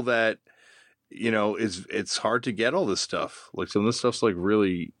label that, you know, it's hard to get all this stuff. Like some of this stuff's like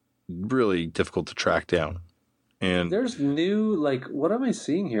really, really difficult to track down. And there's new, like, what am I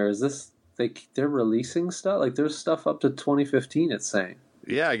seeing here? Is this they're releasing stuff? Like there's stuff up to 2015, it's saying.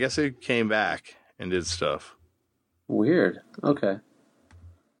 Yeah, I guess it came back and did stuff. Weird. Okay.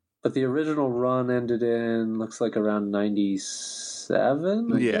 But the original run ended in, looks like around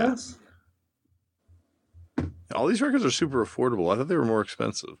 97, I guess? All these records are super affordable. I thought they were more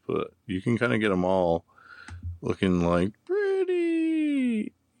expensive, but you can kind of get them all looking like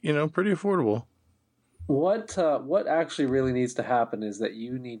pretty affordable. What actually really needs to happen is that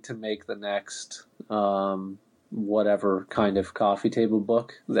you need to make the next whatever kind of coffee table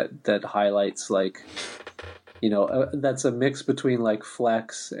book that highlights, like, you know, that's a mix between like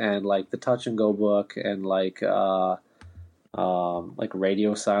Flex and like the Touch and Go book and like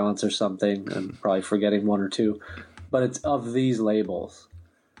Radio Silence or something. I'm probably forgetting one or two, but it's of these labels.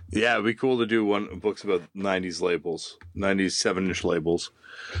 Yeah, it'd be cool to do books about 90s labels, 90s 7-inch labels.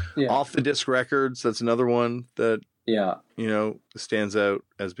 Yeah. Off the Disc Records, that's another one that, you know, stands out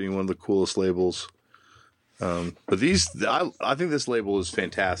as being one of the coolest labels. But I think this label is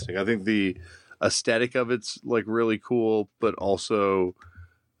fantastic. I think the aesthetic of it's like really cool, but also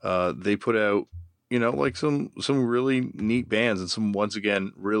they put out, you know, like some really neat bands and some, once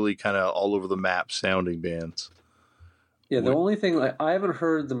again, really kind of all over the map sounding bands. Yeah, the only thing, like, I haven't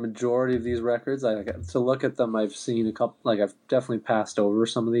heard the majority of these records. To look at them, I've seen a couple. Like, I've definitely passed over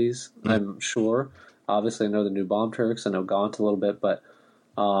some of these. Mm-hmm. I'm sure. Obviously, I know the New Bomb Turks. I know Gaunt a little bit, but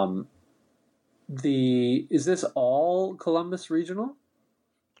is this all Columbus regional?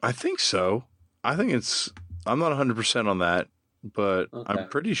 I think so. I think I'm not 100% on that, but okay. I'm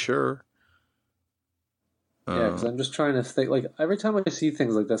pretty sure. Yeah, because I'm just trying to think. Like, every time I see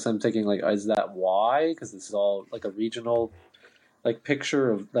things like this, I'm thinking, like, is that why? Because this is all like a regional, like, picture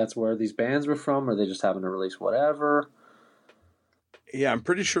of that's where these bands were from, or they just happen to release whatever. Yeah, I'm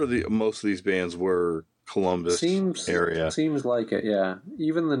pretty sure most of these bands were Columbus area. Seems like it. Yeah,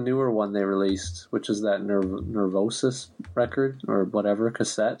 even the newer one they released, which is that Nervosis record or whatever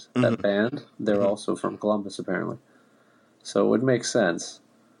cassette, that band, they're also from Columbus apparently. So it would make sense.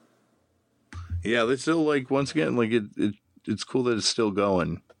 Yeah, they still, like, once again, like, it's cool that it's still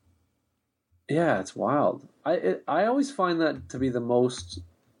going. Yeah, it's wild. I always find that to be the most,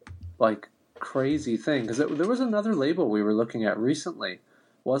 like, crazy thing, because there was another label we were looking at recently.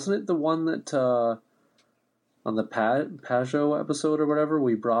 Wasn't it the one that on the Pajot episode or whatever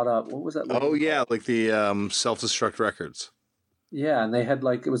we brought up? What was that label? Oh, yeah, like the Self-Destruct Records. Yeah, and they had,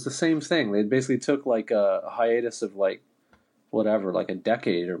 like, it was the same thing. They basically took, like, a hiatus of, like, whatever, like a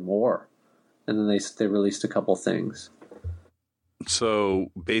decade or more. And then they released a couple things.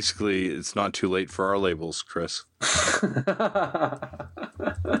 So basically, it's not too late for our labels, Chris.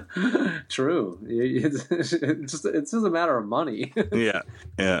 True. It's just a matter of money. Yeah.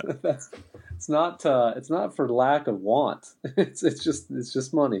 It's not for lack of want. It's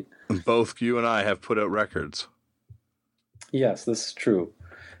just money. Both you and I have put out records. Yes, this is true.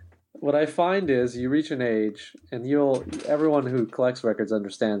 What I find is you reach an age, and everyone who collects records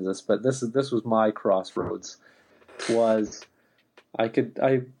understands this, but this was my crossroads. Was I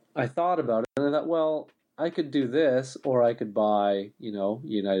thought about it, and I thought, well, I could do this, or I could buy, you know,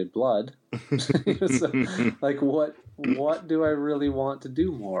 United Blood. So, like, what do I really want to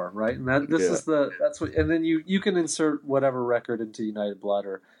do more, right? And that's what, and then you can insert whatever record into United Blood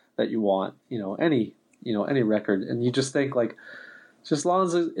or that you want, any record, and you just think, like, just as long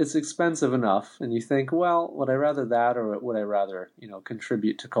as it's expensive enough, and you think, well, would I rather that, or would I rather,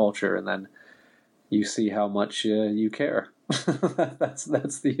 contribute to culture? And then you see how much you care. That's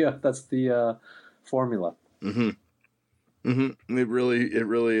the formula. Mm-hmm. Mm-hmm. It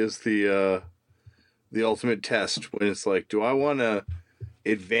really is the ultimate test when it's like, do I want to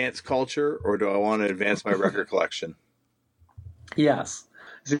advance culture or do I want to advance my record collection? Yes.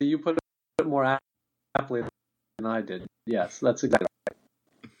 So you put it more aptly than I did. Yes, that's exactly right.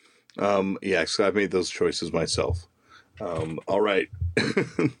 Yeah, so I've made those choices myself. All right.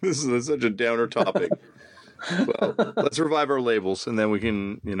 This is such a downer topic. Well, let's revive our labels and then we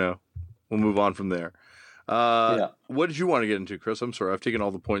can, we'll move on from there. What did you want to get into, Chris? I'm sorry, I've taken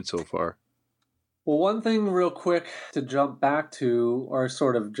all the points so far. Well, one thing real quick to jump back to, or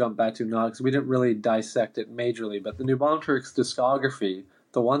sort of jump back to, not because we didn't really dissect it majorly, but the New Bomb Turks discography,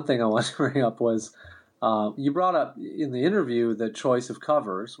 the one thing I wanted to bring up was You brought up in the interview the choice of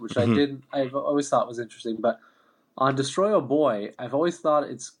covers, which I've always thought was interesting. But on Destroy Oh Boy, I've always thought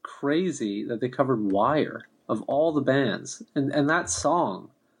it's crazy that they covered Wire of all the bands. And that song,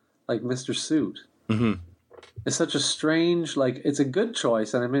 like Mr. Suit, is such a strange, like, it's a good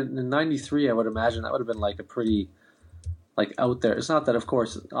choice. And I mean, in 93, I would imagine that would have been like a pretty, like, out there. It's not that, of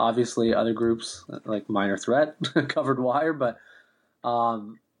course, obviously other groups like Minor Threat covered Wire, but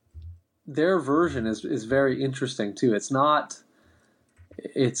their version is very interesting too. It's not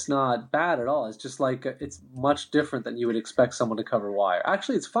bad at all. It's just like it's much different than you would expect someone to cover Wire.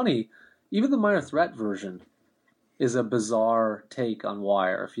 Actually, it's funny. Even the Minor Threat version is a bizarre take on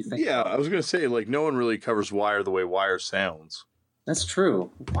Wire. If you think, I was gonna say, like, no one really covers Wire the way Wire sounds. That's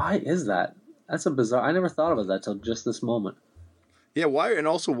true. Why is that? That's a bizarre. I never thought about that till just this moment. Yeah, why? And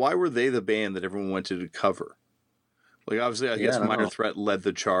also, why were they the band that everyone wanted to cover? Like, obviously, I guess Minor Threat led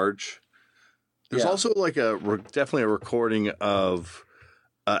the charge. There's also like definitely a recording of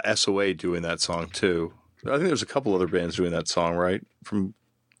SOA doing that song too. I think there's a couple other bands doing that song, right? From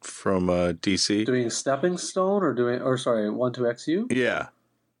DC. Doing Stepping Stone or 12XU? Yeah.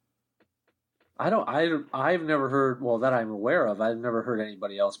 I've never heard, well, that I'm aware of, I've never heard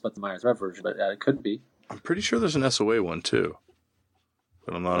anybody else but the Minor Threat version, but it could be. I'm pretty sure there's an SOA one too.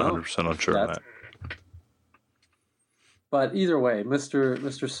 But I'm not 100% unsure on that. But either way,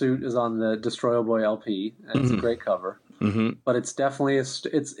 Mr. Suit is on the Destroy Oh Boy LP, and it's a great cover. Mm-hmm. But it's definitely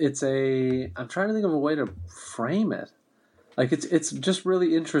I'm trying to think of a way to frame it. Like it's just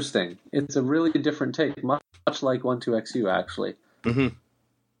really interesting. It's a really different take, much like 12XU actually. Mm-hmm.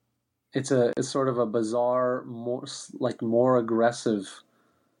 It's sort of a bizarre, more aggressive,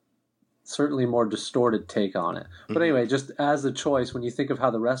 certainly more distorted take on it. Mm-hmm. But anyway, just as a choice, when you think of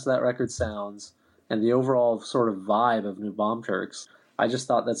how the rest of that record sounds and the overall sort of vibe of New Bomb Turks, I just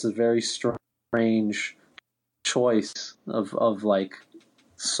thought that's a very strange choice of like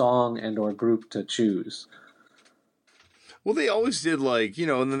song and or group to choose. Well, they always did, like, you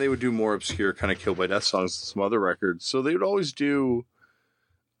know, and then they would do more obscure kind of Kill by Death songs and some other records. So they would always do,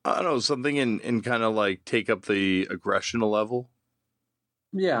 I don't know, something in kind of like take up the aggression a level.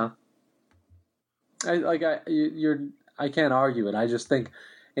 Yeah. I can't argue it. I just think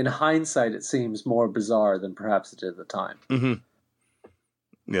in hindsight it seems more bizarre than perhaps it did at the time.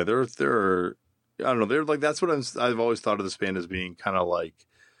 Mm-hmm. Yeah, there are, I don't know, they're like, that's what I've always thought of this band as being kind of like,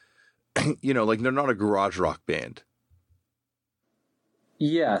 you know, like they're not a garage rock band.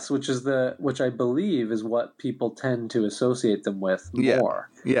 Yes, which I believe is what people tend to associate them with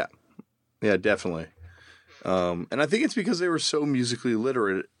more. Yeah, definitely. And I think it's because they were so musically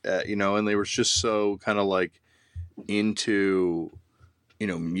literate, you know, and they were just so kind of like into, you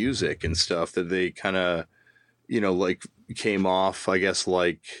know, music and stuff that they kind of, you know, like came off, I guess,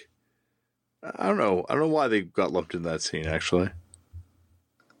 like, I don't know why they got lumped in that scene, actually.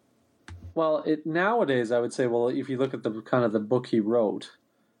 Well, nowadays I would say, well, if you look at the kind of the book he wrote,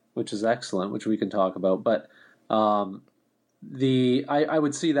 which is excellent, which we can talk about, but I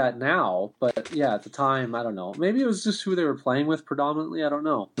would see that now, but yeah, at the time, I don't know. Maybe it was just who they were playing with predominantly. I don't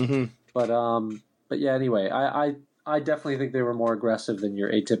know. Mm-hmm. But yeah, anyway, I definitely think they were more aggressive than your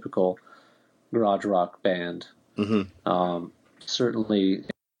atypical garage rock band. Mm-hmm. Certainly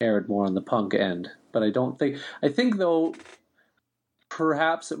aired more on the punk end, but I think though,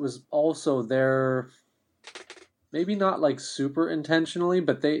 perhaps it was also their, maybe not like super intentionally,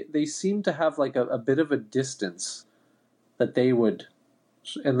 but they seem to have like a bit of a distance that they would,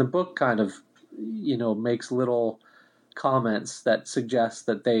 and the book kind of, you know, makes little comments that suggest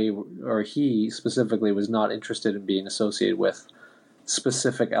that they, or he specifically, was not interested in being associated with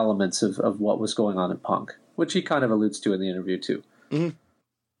specific elements of what was going on in punk, which he kind of alludes to in the interview too. Mm-hmm.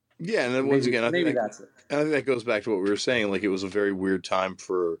 Yeah, and then once again, I think that goes back to what we were saying. Like, it was a very weird time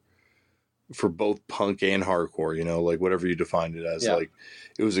for both punk and hardcore, you know, like whatever you defined it as. Yeah. Like,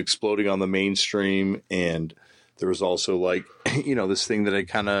 it was exploding on the mainstream, and there was also, like, you know, this thing that had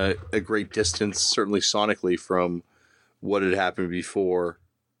kind of a great distance, certainly sonically, from what had happened before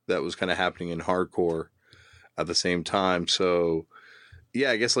that was kind of happening in hardcore at the same time. So, yeah,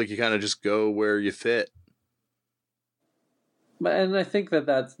 I guess, like, you kind of just go where you fit. And I think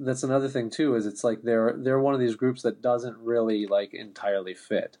that's another thing too, is it's like they're one of these groups that doesn't really like entirely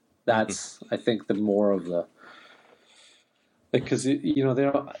fit. That's I think the more of the, because you know, they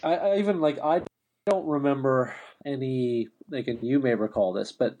don't. I even like, I don't remember any, like, and you may recall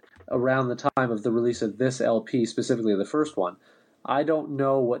this, but around the time of the release of this LP, specifically the first one, I don't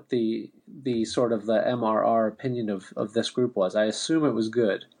know what the sort of the MRR opinion of this group was. I assume it was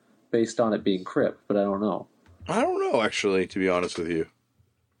good, based on it being Crip, but I don't know. I don't know, actually, to be honest with you.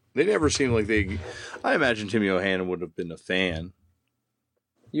 They never seemed like they. I imagine Timmy O'Hannon would have been a fan.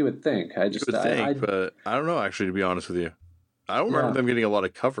 You would think. But I don't know. Actually, to be honest with you, I don't remember them getting a lot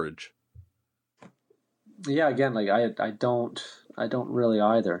of coverage. Yeah, again, like I don't really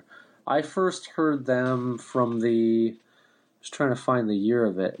either. I first heard them from just trying to find the year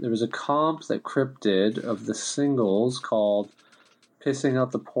of it. There was a comp that Crip did of the singles called "Pissing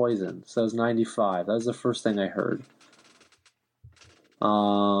Out the Poison." So that was '95. That was the first thing I heard.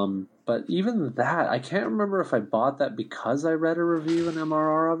 But even that, I can't remember if I bought that because I read a review in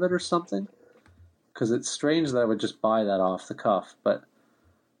MRR of it or something. Because it's strange that I would just buy that off the cuff. But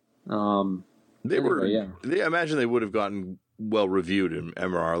They were. Yeah. I imagine they would have gotten well reviewed in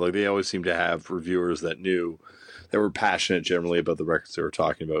MRR. Like they always seem to have reviewers that were passionate generally about the records they were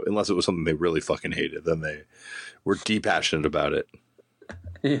talking about. Unless it was something they really fucking hated, then they were passionate about it.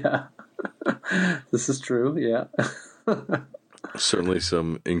 Yeah, this is true. Yeah, certainly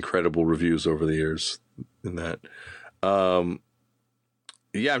some incredible reviews over the years in that.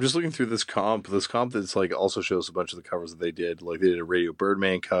 Yeah, I'm just looking through this comp. This comp that's like also shows a bunch of the covers that they did. Like they did a Radio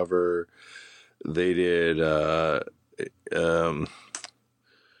Birdman cover. They did trying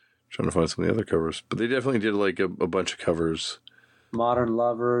to find some of the other covers, but they definitely did like a bunch of covers. Modern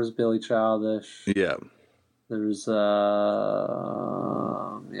Lovers, Billy Childish. Yeah. There's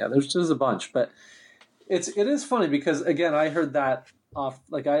there's a bunch, but it is funny because again I heard that off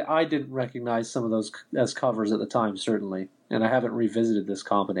like I didn't recognize some of those as covers at the time certainly, and I haven't revisited this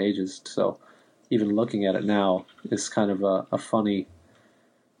comp in ages, so even looking at it now is kind of a funny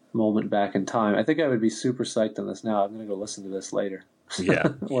moment back in time. I think I would be super psyched on this now. I'm going to go listen to this later. Yeah.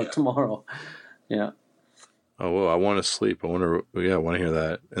 Or tomorrow. Yeah. Oh, well, I want to sleep. I want to hear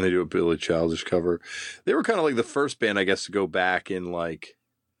that. And they do a Billy Childish cover. They were kind of like the first band, I guess, to go back and like,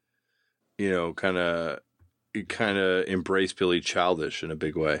 kind of embrace Billy Childish in a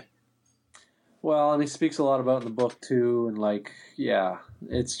big way. Well, and he speaks a lot about in the book too. And like, yeah,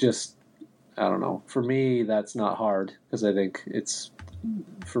 it's just, I don't know. For me, that's not hard because I think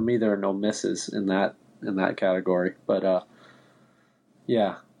for me, there are no misses in that category. But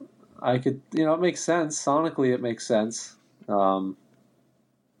yeah, I could, it makes sense. Sonically, it makes sense. Yeah,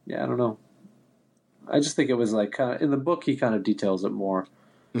 I don't know. I just think it was like kind of in the book. He kind of details it more.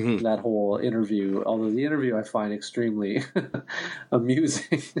 Mm-hmm. That whole interview, although the interview I find extremely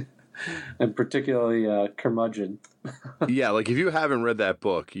amusing and particularly curmudgeon. Yeah, like if you haven't read that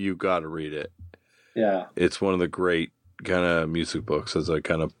book, you got to read it. Yeah, it's one of the great kind of music books, as I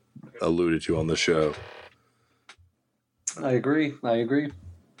kind of alluded to on the show. I agree. I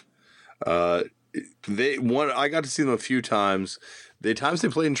got to see them a few times. The times they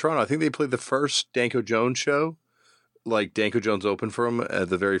played in Toronto, I think they played the first Danko Jones show. Like Danko Jones opened for them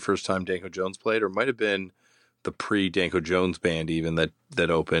the very first time Danko Jones played, or it might have been the pre-Danko Jones band even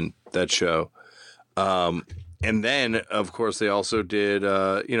that opened that show. And then, of course, they also did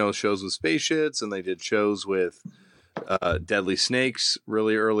shows with Space Shits, and they did shows with Deadly Snakes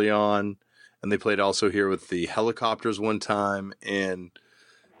really early on, and they played also here with the Helicopters one time, and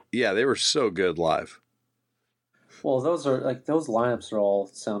yeah, they were so good live. Well, those lineups are all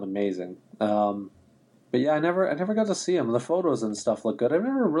sound amazing. But yeah, I never got to see them. The photos and stuff look good. I've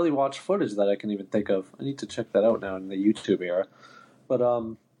never really watched footage that I can even think of. I need to check that out now in the YouTube era. But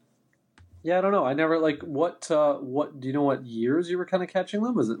yeah, I don't know. I never what do you know what years you were kind of catching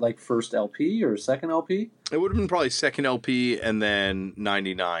them? Was it like first LP or second LP? It would have been probably second LP and then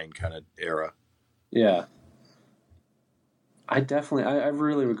 99 kind of era. Yeah. I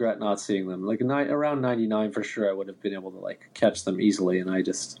really regret not seeing them. Like around 99 for sure I would have been able to catch them easily, and I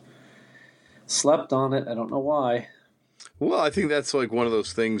just slept on it. I don't know why. Well, I think that's one of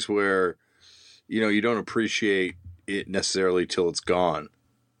those things where you don't appreciate it necessarily till it's gone.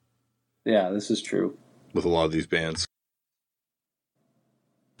 Yeah, this is true. With a lot of these bands.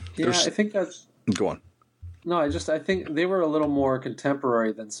 Yeah, I think that's... Go on. No, I think they were a little more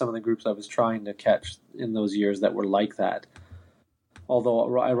contemporary than some of the groups I was trying to catch in those years that were like that.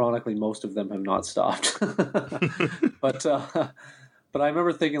 Although, ironically, most of them have not stopped. But I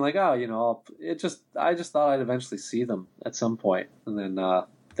remember thinking I just thought I'd eventually see them at some point. And then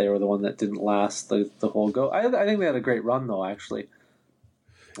they were the one that didn't last the whole go. I think they had a great run, though, actually.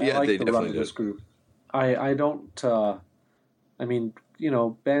 I like the run of this group. I don't.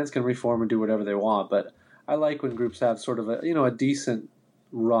 Bands can reform and do whatever they want, but I like when groups have sort of a decent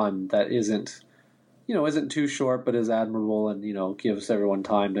run that isn't too short, but is admirable and gives everyone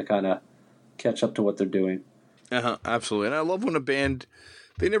time to kind of catch up to what they're doing. Absolutely, and I love when a band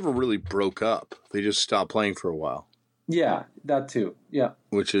they never really broke up; they just stopped playing for a while. Yeah, that too. Yeah,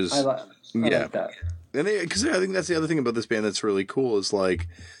 which is I like that. And because I think that's the other thing about this band that's really cool is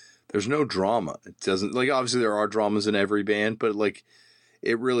There's no drama. It doesn't, like, obviously there are dramas in every band, but like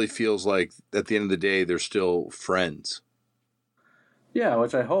it really feels like at the end of the day they're still friends. Yeah,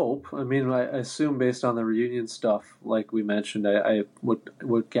 which I hope. I mean, I assume based on the reunion stuff, like we mentioned, I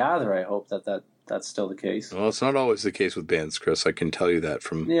would gather. I hope that's still the case. Well, it's not always the case with bands, Chris. I can tell you that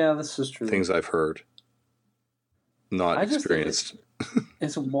from this is true. Things I've heard, not experienced.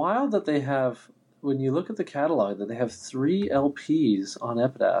 It's wild that they have. When you look at the catalog, that they have 3 LPs on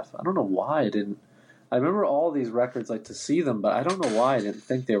Epitaph. I don't know why I didn't. I remember all these records, like, to see them, but I don't know why I didn't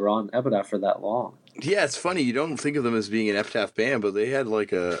think they were on Epitaph for that long. Yeah, it's funny. You don't think of them as being an Epitaph band, but they had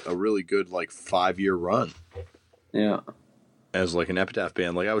like a really good like 5-year run. Yeah. As like an Epitaph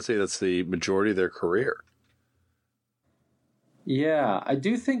band. Like I would say that's the majority of their career. Yeah, I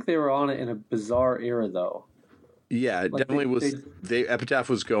do think they were on it in a bizarre era, though. Yeah, it definitely was. Epitaph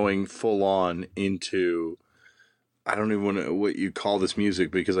was going full on into, I don't even know what you call this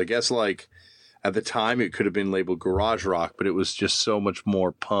music, because I guess like at the time it could have been labeled garage rock, but it was just so much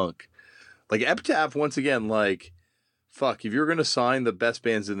more punk. Like Epitaph, once again, like, fuck, if you're going to sign the best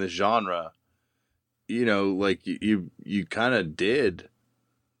bands in this genre, you know, like you kind of did.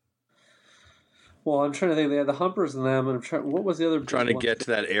 Well, I'm trying to think. They had the Humpers in them, and I'm trying. What was the other? Trying to get to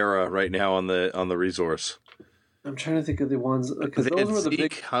that era right now on the resource. I'm trying to think of the ones because They those had were the Zeke,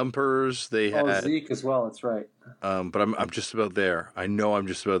 big Humpers. They had Zeke as well. That's right. But I'm just about there. I know I'm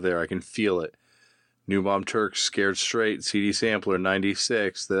just about there. I can feel it. New Bomb Turks, Scared Straight, CD Sampler,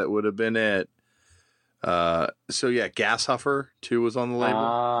 96. That would have been it. So yeah, Gas Huffer too was on the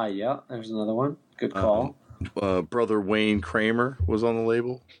label. Yeah. There's another one. Good call. Brother Wayne Kramer was on the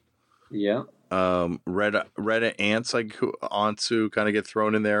label. Yeah. Retta Ants, like Ansu, kind of get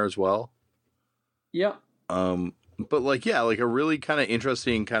thrown in there as well. Yeah. But like, yeah, like a really kind of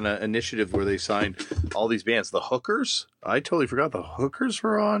interesting kind of initiative where they signed all these bands. The Hookers, I totally forgot the Hookers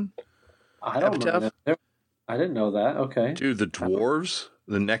were on. I don't know. I didn't know that. Okay. Dude, the Dwarves,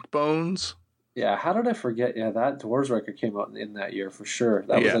 the Neckbones. Yeah, how did I forget? Yeah, that Dwarves record came out in that year for sure.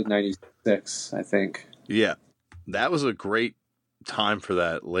 That was like 96, I think. Yeah, that was a great time for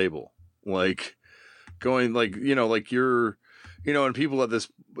that label. Like, going, like, you know, like you're, you know, and people at this,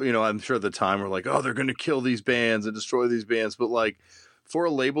 you know, I'm sure at the time were like, oh, they're going to kill these bands and destroy these bands. But like, for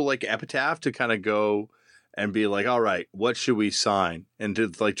a label like Epitaph to kind of go and be like, all right, what should we sign? And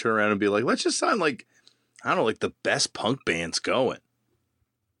to like turn around and be like, let's just sign like, I don't know, like the best punk bands going.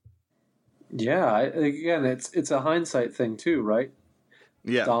 Yeah, again, it's a hindsight thing too, right?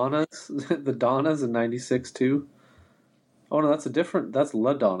 Yeah. The Donnas in 96 too. Oh no, that's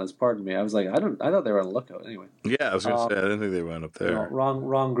La Donnas, pardon me. I was like, I thought they were on Lookout anyway. Yeah, I was gonna say I didn't think they went up there. No,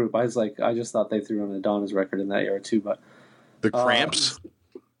 wrong group. I just thought they threw on the Donnas record in that era too, but the Cramps.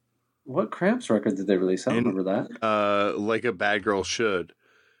 What Cramps record did they release? I don't remember that. Like a Bad Girl Should.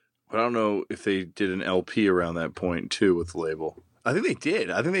 But I don't know if they did an LP around that point too with the label. I think they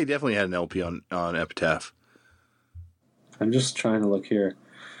did. I think they definitely had an LP on Epitaph. I'm just trying to look here.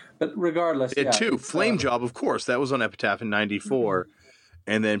 But regardless, it too. Flame Job, of course, that was on Epitaph in 94,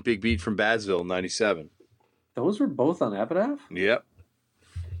 and then Big Beat from Badsville in 97. Those were both on Epitaph? Yep.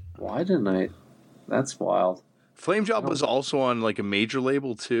 Why didn't I? That's wild. Flame Job was also on like a major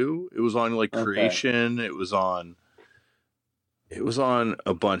label too. It was on like Creation. It was on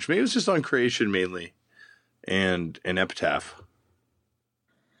a bunch. Maybe it was just on Creation mainly, and Epitaph.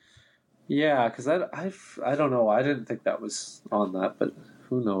 Yeah, because I don't know. I didn't think that was on that, but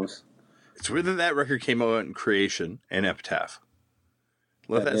who knows? It's weird that record came out in Creation and Epitaph.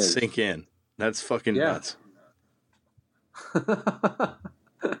 Let that sink in. That's fucking nuts.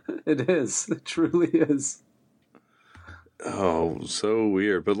 It is. It truly is. Oh, so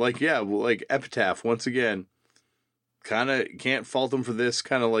weird. But like, yeah, like Epitaph, once again, kind of can't fault them for this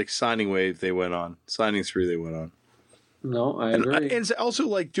kind of like signing spree they went on. No, I agree. And it's also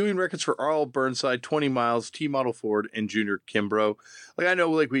like doing records for Arl Burnside, 20 Miles, T Model Ford, and Junior Kimbrough. Like I know,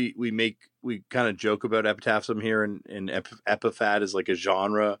 like we kind of joke about Epitaph some here, and Epiphat is like a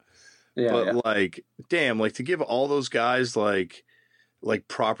genre. Yeah, but like, damn, like to give all those guys like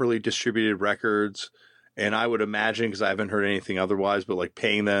properly distributed records, and I would imagine, because I haven't heard anything otherwise, but like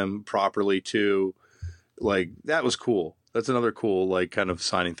paying them properly too, like that was cool. That's another cool like kind of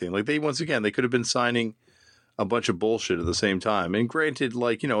signing thing. Like they could have been signing a bunch of bullshit at the same time. And granted,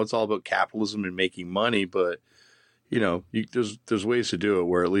 like, you know, it's all about capitalism and making money, but you know, there's ways to do it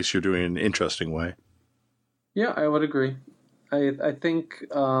where at least you're doing it in an interesting way. Yeah, I would agree. I think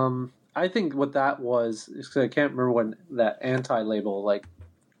what that was is because I can't remember when that anti-label like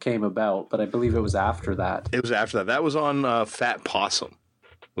came about, but I believe it was after that. It was after that. That was on Fat Possum,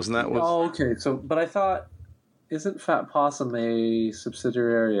 wasn't that? Oh, okay. So, but I thought isn't Fat Possum a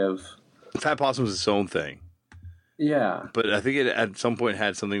subsidiary of? Fat Possum was its own thing. Yeah, but I think it at some point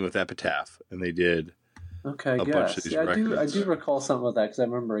had something with Epitaph, and they did. Okay, a bunch of these records. I do recall something about that because I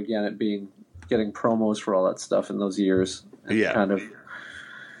remember again it being getting promos for all that stuff in those years. And Yeah. kind of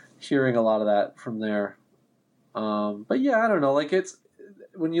hearing a lot of that from there. But yeah, I don't know. Like it's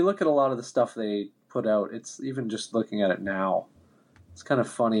when you look at a lot of the stuff they put out, it's even just looking at it now. It's kind of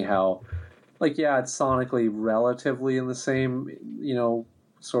funny how, like, yeah, it's sonically relatively in the same,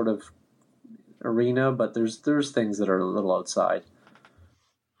 sort of arena, but there's things that are a little outside.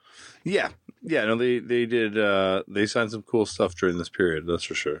 Yeah. No, they did. They signed some cool stuff during this period. That's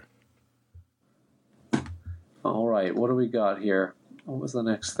for sure. All right, what do we got here? What was the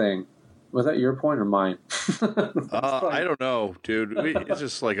next thing? Was that your point or mine? I don't know, dude. It's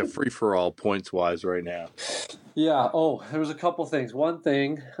just like a free for all points wise right now. Yeah. Oh, there was a couple things. One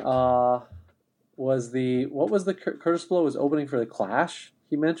thing was the Curtis Blow was opening for the Clash.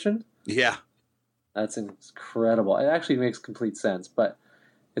 He mentioned. Yeah. That's incredible. It actually makes complete sense, but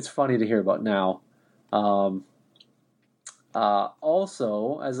it's funny to hear about now.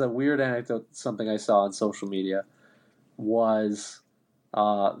 Also, as a weird anecdote, something I saw on social media was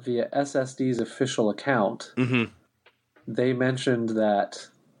via SSD's official account. Mm-hmm. They mentioned that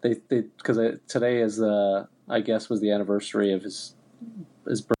they because today is I guess was the anniversary of his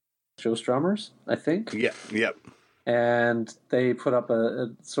birthday, Joe Strummers, I think. Yeah. Yep. And they put up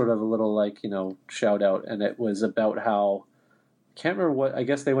a sort of a little shout out, and it was about how I can't remember what. I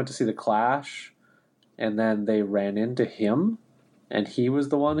guess they went to see the Clash, and then they ran into him, and he was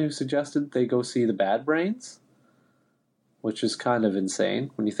the one who suggested they go see the Bad Brains, which is kind of insane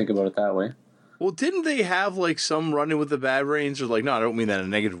when you think about it that way. Well, didn't they have some run-in with the Bad Brains? Or no, I don't mean that in a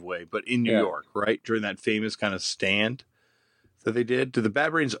negative way, but in New York, right? During that famous kind of stand that they did. Did the Bad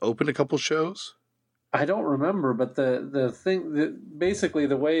Brains open a couple shows? I don't remember, but the thing, basically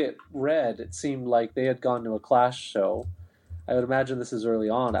the way it read, it seemed like they had gone to a Clash show. I would imagine this is early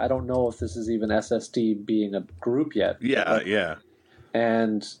on. I don't know if this is even SSD being a group yet. Yeah.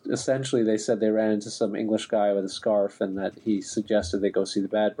 And essentially they said they ran into some English guy with a scarf and that he suggested they go see the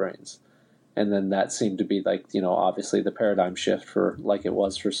Bad Brains. And then that seemed to be obviously the paradigm shift for like it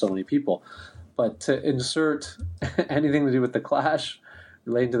was for so many people. But to insert anything to do with the Clash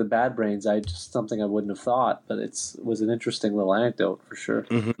relating to the Bad Brains, something I wouldn't have thought, but it was an interesting little anecdote for sure.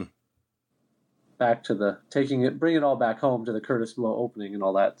 Mm-hmm. Back to bring it all back home to the Curtis Blow opening and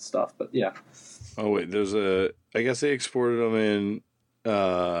all that stuff. But yeah. Oh wait, I guess they exported them in.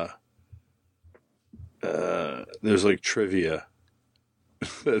 There's trivia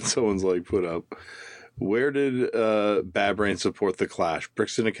that someone's put up. Where did Bad Brain support the Clash?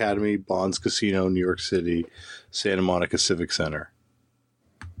 Brixton Academy, Bonds Casino, New York City, Santa Monica Civic Center.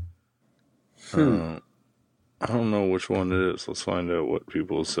 I don't know which one it is. Let's find out what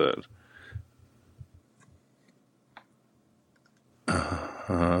people said.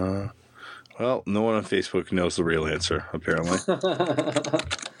 Well, no one on Facebook knows the real answer, apparently.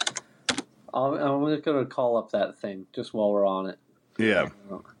 I'm just going to call up that thing just while we're on it. Yeah.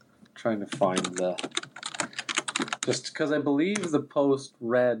 Trying to find just because I believe the post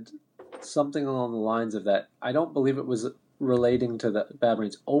read something along the lines of that. I don't believe it was relating to the Bad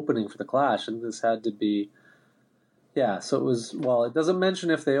Brains opening for the Clash, and this had to be. Yeah, so it was. Well, it doesn't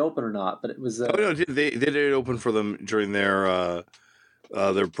mention if they open or not, but it was. Oh no, they did open for them during their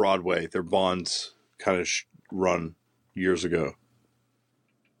Broadway, their Bonds kind of run years ago,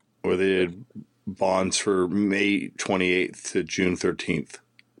 where they did Bonds for May 28th to June 13th.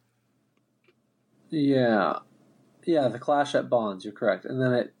 Yeah, the Clash at Bonds. You're correct, and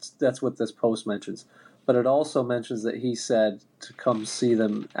then that's what this post mentions. But it also mentions that he said to come see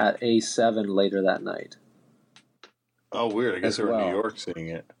them at A7 later that night. Oh, weird. I guess they were in New York seeing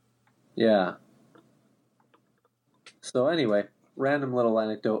it. Yeah. So anyway, random little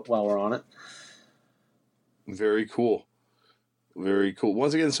anecdote while we're on it. Very cool. Very cool.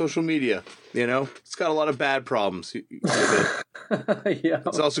 Once again, social media, it's got a lot of bad problems. Yeah.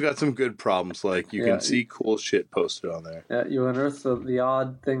 It's also got some good problems. You can see cool shit posted on there. Yeah, you unearth the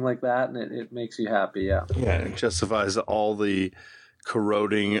odd thing like that, and it makes you happy, yeah. Yeah, it justifies all the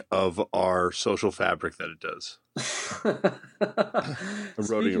corroding of our social fabric that it does.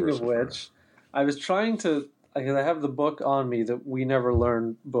 Speaking of which, I was trying to... I have the book on me, the We Never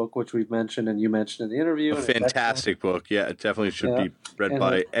Learn book, which we've mentioned and you mentioned in the interview. A fantastic book. Yeah, it definitely should be read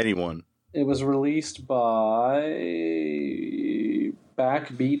by anyone. It was released by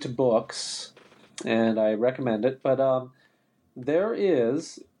Backbeat Books, and I recommend it. But there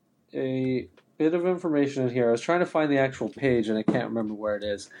is a bit of information in here. I was trying to find the actual page, and I can't remember where it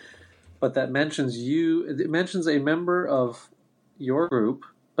is. but that mentions you. It mentions a member of your group,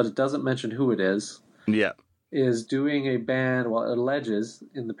 but it doesn't mention who it is. Yeah. Is doing a band, well, it alleges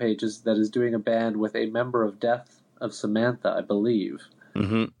in the pages that is doing a band with a member of Death of Samantha, I believe.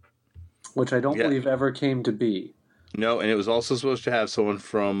 Mm-hmm. Which I don't believe ever came to be. No, and it was also supposed to have someone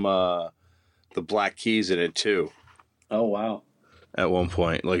from the Black Keys in it, too. Oh, wow. At one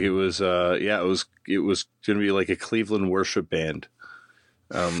point. Like, it was, it was going to be like a Cleveland worship band.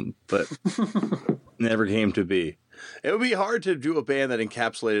 But never came to be. It would be hard to do a band that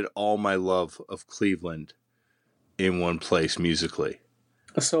encapsulated all my love of Cleveland in one place musically.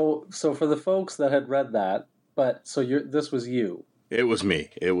 So for the folks that had read that, this was you. It was me.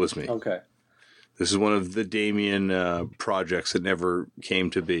 Okay. This is one of the Damian projects that never came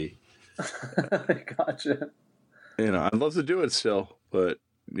to be. Gotcha. I'd love to do it still, but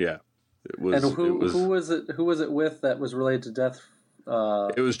yeah, it was. And who was it? Who was it with that was related to Death?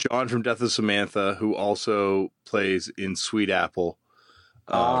 It was John from Death of Samantha, who also plays in Sweet Apple.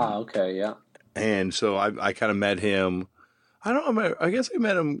 Okay, yeah. And so I kind of met him. I guess I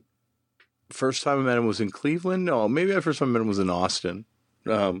met him. First time I met him was in Cleveland. No, maybe the first time I met him was in Austin.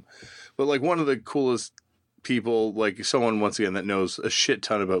 But like one of the coolest people, like someone once again that knows a shit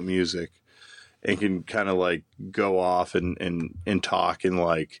ton about music and can kind of like go off and talk, and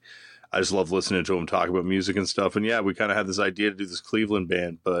like I just love listening to him talk about music and stuff. And yeah, we kind of had this idea to do this Cleveland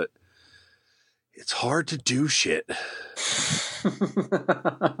band, but it's hard to do shit.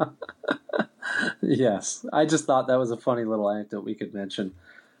 Yes, I just thought that was a funny little anecdote we could mention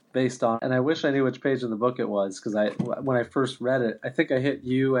based on, and I wish I knew which page in the book it was, because when I first read it, I think I hit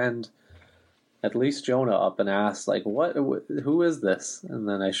you and at least Jonah up and asked, like, who is this? And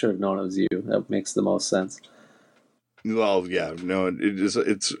then I should have known it was you. That makes the most sense. Well, yeah, no,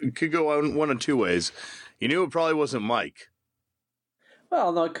 it could go on one of two ways. You knew it probably wasn't Mike.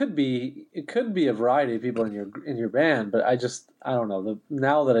 Well, no, it could be a variety of people in your band, but I don't know.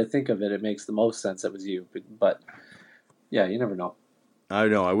 Now that I think of it, it makes the most sense it was you. But yeah, you never know. I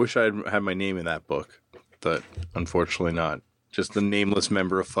know. I wish I had my name in that book, but unfortunately not. Just the nameless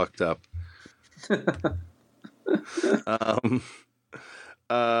member of Fucked Up. Anything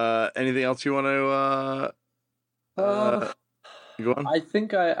else you want to go on? I think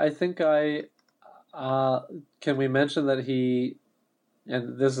can we mention that he,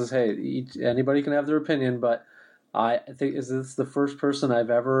 and this is, hey, anybody can have their opinion, but I think, is this the first person I've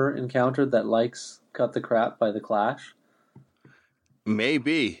ever encountered that likes Cut the Crap by The Clash?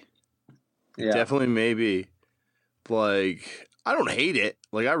 Maybe. Yeah. Definitely maybe. Like, I don't hate it.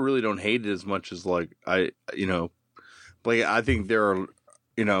 Like, I really don't hate it as much as, like, I think there are,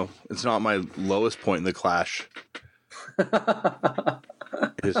 it's not my lowest point in The Clash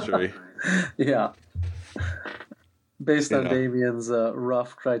history. Yeah. Based on Damian's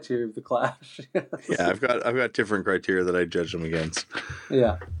rough criteria of The Clash. Yeah, I've got different criteria that I judge them against.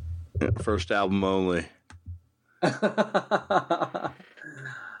 Yeah. First album only.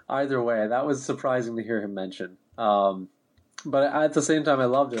 Either way, that was surprising to hear him mention. But at the same time, I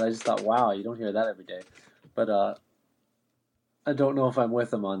loved it. I just thought, wow, you don't hear that every day. But I don't know if I'm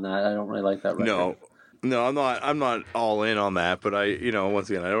with him on that. I don't really like that record. No, I'm not all in on that. But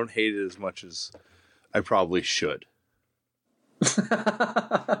once again, I don't hate it as much as I probably should. The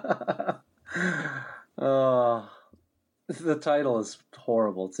title is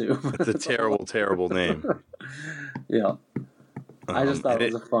horrible too. It's a terrible, terrible name. Yeah. I just thought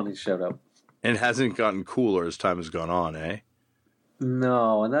it was a funny shout out. And it hasn't gotten cooler as time has gone on, eh?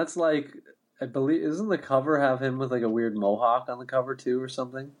 No, and that's like, I believe, isn't the cover have him with like a weird mohawk on the cover too or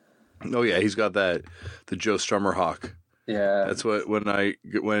something? Oh yeah, he's got the Joe Strummer hawk. Yeah. That's what,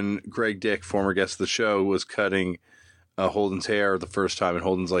 when Greg Dick, former guest of the show, was cutting Holden's hair the first time, and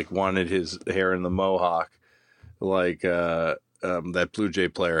Holden's like wanted his hair in the mohawk, like that Blue Jay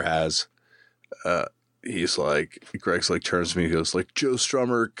player has. He's like, Greg's like, turns to me, he goes like, Joe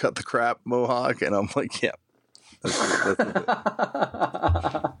Strummer Cut the Crap mohawk, and I'm like, yeah. That's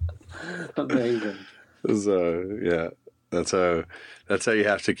Amazing. Yeah, that's how you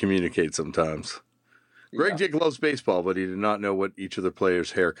have to communicate sometimes. Greg Dick loves baseball, but he did not know what each of the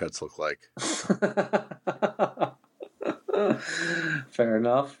players' haircuts look like. Fair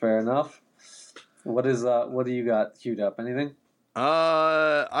enough. What do you got queued up? Anything?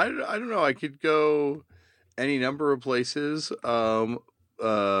 I don't know. I could go any number of places. I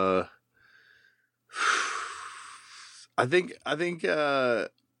think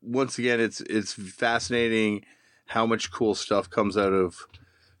once again it's fascinating how much cool stuff comes out of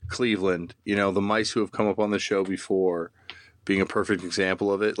Cleveland. The Mice, who have come up on the show before, being a perfect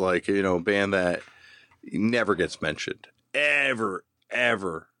example of it. Like, a band that never gets mentioned ever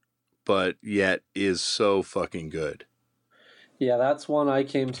but yet is so fucking good. Yeah, that's one I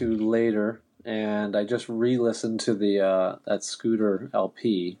came to later, and I just re-listened to the that Scooter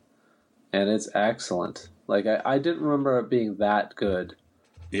LP, and it's excellent. Like, I didn't remember it being that good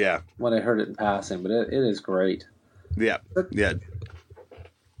Yeah. when I heard it in passing, but it is great. Yeah. Yeah.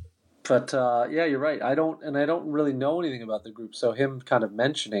 But yeah, you're right. I don't really know anything about the group, so him kind of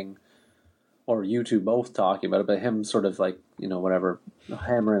mentioning, or you two both talking about it, but him sort of like, whatever,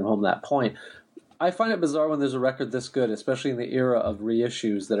 hammering home that point. I find it bizarre when there's a record this good, especially in the era of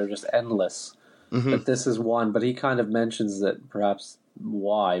reissues that are just endless, that this is one, but he kind of mentions that perhaps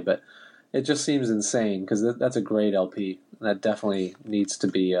why, but it just seems insane, because that's a great LP. That definitely needs to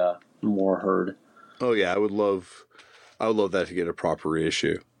be more heard. Oh yeah, I would love that to get a proper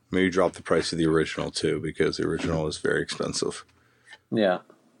reissue. Maybe drop the price of the original too, because the original is very expensive. Yeah.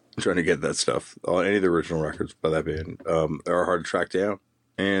 I'm trying to get that stuff. Any of the original records by that band are hard to track down,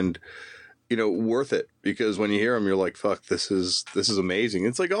 and worth it, because when you hear them, you're like, "Fuck, this is amazing."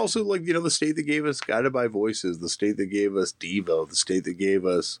 It's like also like the state that gave us Guided by Voices, the state that gave us Devo, the state that gave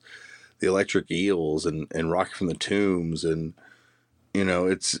us the Electric Eels and Rocket from the Tombs, and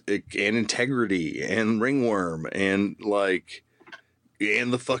and Integrity and Ringworm and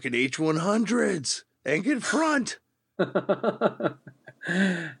the fucking H100s and Confront.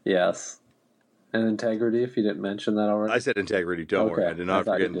 Yes. And Integrity, if you didn't mention that already. I said Integrity, don't worry. I did not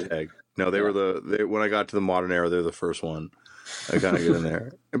forget Integ. No, they were when I got to the modern era, they're the first one. I kind of get in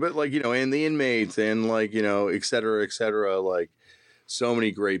there. But and the Inmates and et cetera, like so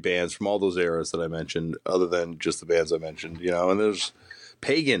many great bands from all those eras that I mentioned, other than just the bands I mentioned, and there's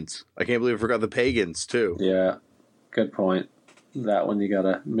Pagans. I can't believe I forgot the Pagans too. Yeah. Good point. That one, you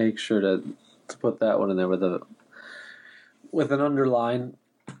gotta make sure to put that one in there with an underline.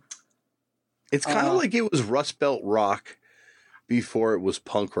 It's kind of like it was Rust Belt rock before it was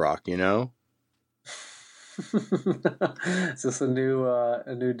punk rock, Is this a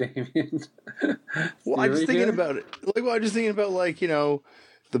new Damian? Well, I'm just thinking about it. I'm just thinking about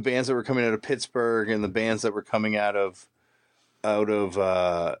the bands that were coming out of Pittsburgh and the bands that were coming out of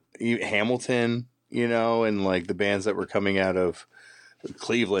Hamilton, and the bands that were coming out of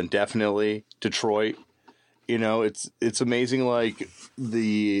Cleveland, definitely Detroit. It's amazing.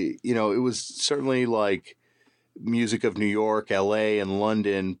 It was certainly music of New York, LA, and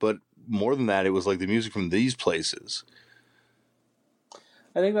London, but more than that, it was the music from these places.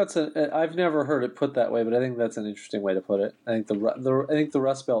 I think I've never heard it put that way, but I think that's an interesting way to put it. I think the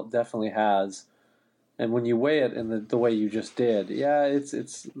Rust Belt definitely has, and when you weigh it in the way you just did, yeah,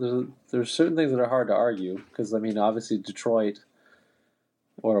 there's certain things that are hard to argue, because obviously Detroit,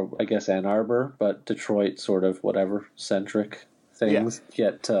 or I guess Ann Arbor, but Detroit sort of whatever centric things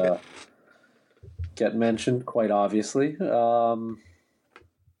get mentioned quite obviously.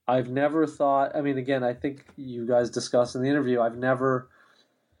 I've never thought. Again, I think you guys discussed in the interview.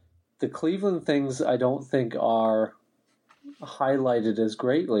 The Cleveland things I don't think are highlighted as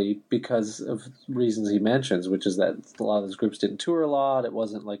greatly because of reasons he mentions, which is that a lot of those groups didn't tour a lot. It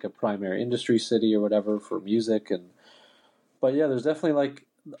wasn't a primary industry city or whatever for music, but yeah, there's definitely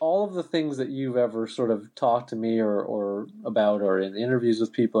all of the things that you've ever sort of talked to me or about or in interviews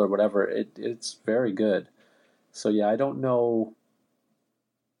with people or whatever, it's very good. So yeah, I don't know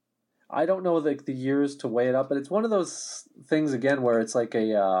the years to weigh it up, but it's one of those things again where it's we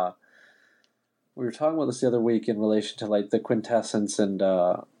were talking about this the other week in relation to the Quintessence and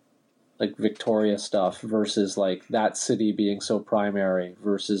Victoria stuff versus that city being so primary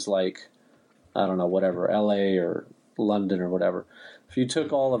versus I don't know, whatever, LA or London or whatever. If you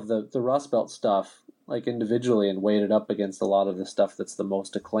took all of the Rust Belt stuff individually and weighed it up against a lot of the stuff that's the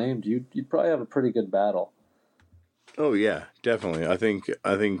most acclaimed, you'd probably have a pretty good battle. Oh yeah, definitely. I think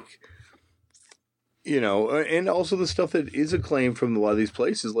and also the stuff that is acclaimed from a lot of these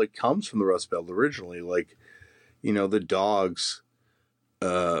places comes from the Rust Belt originally, the Dogs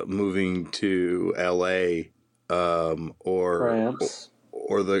moving to LA, or Cramps.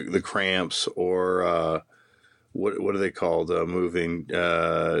 or the Cramps, or what are they called? Moving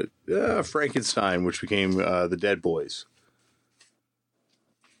Frankenstein, which became the Dead Boys.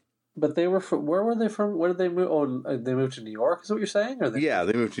 But they were from. Where were they from? Where did they move? Oh, they moved to New York. Is that what you're saying? Or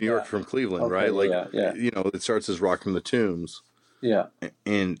they moved to New York from Cleveland, okay, right? Yeah. It starts as Rock from the Tombs. Yeah,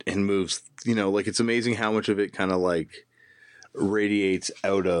 and moves. It's amazing how much of it kind of radiates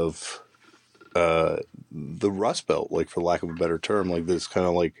out of the Rust Belt, for lack of a better term, this kind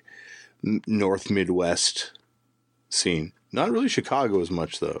of North Midwest scene. Not really Chicago as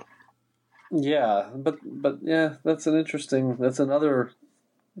much though. Yeah, but yeah, that's another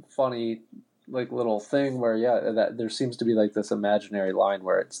funny like little thing where that there seems to be like this imaginary line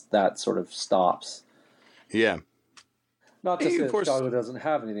where it's that sort of stops. Yeah. Not to say that Chicago doesn't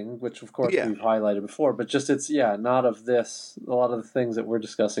have anything, which of course we've highlighted before, but just it's not of this. A lot of the things that we're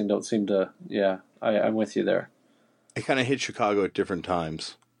discussing don't seem to. Yeah, I'm with you there. It kind of hit Chicago at different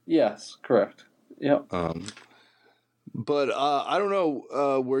times. Yes, correct. Yep. But I don't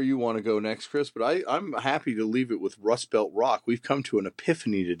know where you want to go next, Chris, but I'm happy to leave it with Rust Belt Rock. We've come to an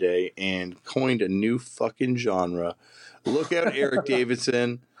epiphany today and coined a new fucking genre. Look out, Eric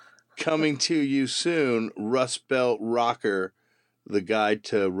Davidson. Coming to you soon, Rust Belt Rocker, the guide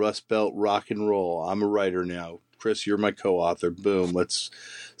to Rust Belt rock and roll. I'm a writer now. Chris, you're my co-author. Boom. Let's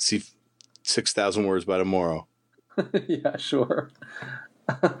see 6,000 words by tomorrow. Yeah, sure.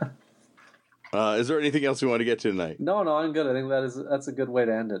 Is there anything else we want to get to tonight? No, I'm good. I think that's a good way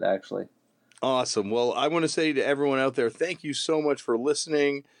to end it, actually. Awesome. Well, I want to say to everyone out there, thank you so much for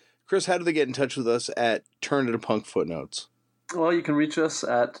listening. Chris, how do they get in touch with us at Turned Out a Punk Footnotes? Well, you can reach us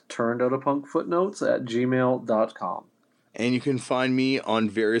at turnedoutapunkfootnotes@gmail.com. And you can find me on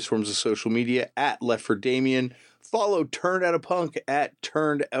various forms of social media at Left for Damian. Follow Turned Out a Punk at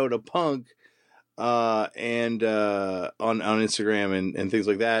Turned Out a Punk and on Instagram and things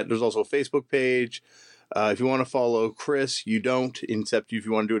like that. There's also a Facebook page. If you want to follow Chris, you don't, except if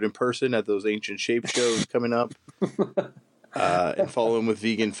you want to do it in person at those Ancient Shape shows coming up. And follow him with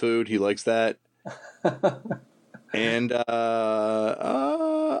vegan food. He likes that. And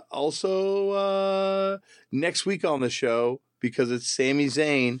also next week on the show, because it's Sami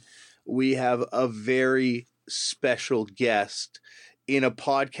Zayn, we have a very special guest in a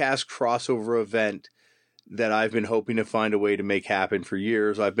podcast crossover event that I've been hoping to find a way to make happen for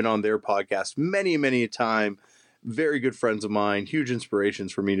years. I've been on their podcast many, many a time. Very good friends of mine, huge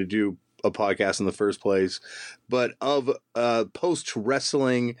inspirations for me to do a podcast in the first place. But of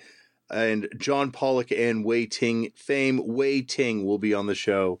post-wrestling and John Pollock and Wei Ting fame, Wei Ting will be on the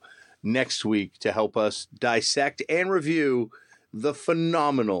show next week to help us dissect and review the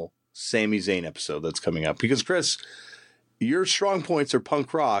phenomenal Sami Zayn episode that's coming up. Because, Chris, your strong points are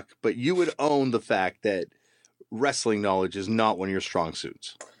punk rock, but you would own the fact that wrestling knowledge is not one of your strong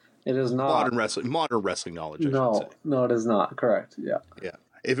suits. It is not. Modern wrestling knowledge, I should say. No, it is not. Correct, yeah. Yeah.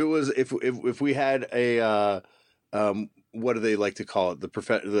 If it was, if we had a, what do they like to call it?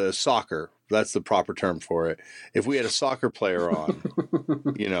 The soccer. That's the proper term for it. If we had a soccer player on,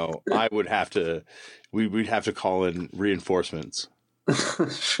 I would have to, we'd have to call in reinforcements.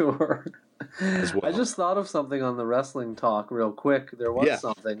 Sure. As well. I just thought of something on the wrestling talk real quick. There was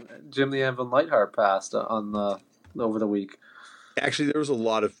something. Jim the Anvil Neidhart passed over the week. Actually, there was a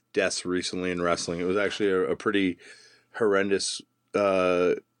lot of deaths recently in wrestling. It was actually a pretty horrendous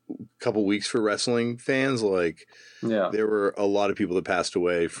couple weeks for wrestling fans. There were a lot of people that passed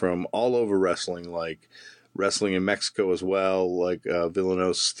away from all over wrestling, like wrestling in Mexico as well. Like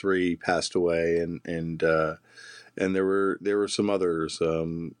Villanos 3 passed away, and there were some others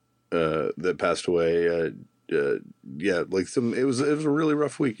that passed away. It was a really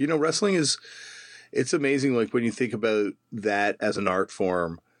rough week. Wrestling it's amazing. Like when you think about that as an art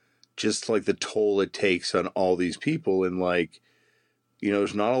form, just like the toll it takes on all these people, and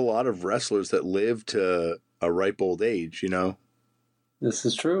there's not a lot of wrestlers that live to a ripe old age, This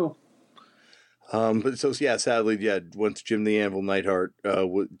is true. But sadly, once Jim the Anvil Neidhart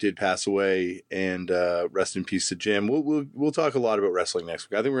did pass away, and rest in peace to Jim. We'll talk a lot about wrestling next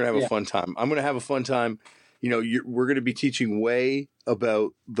week. I think we're gonna have a fun time. I'm gonna have a fun time. We're gonna be teaching Way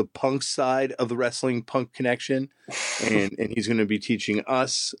about the punk side of the wrestling punk connection, and he's gonna be teaching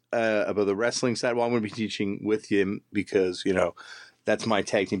us about the wrestling side. Well, I'm gonna be teaching with him because that's my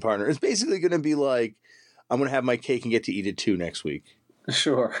tag team partner. It's basically gonna be like I'm gonna have my cake and get to eat it too next week.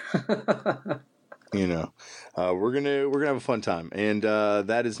 Sure. We're gonna have a fun time, and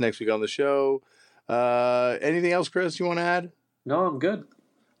that is next week on the show. Anything else, Chris, you want to add? No, I'm good.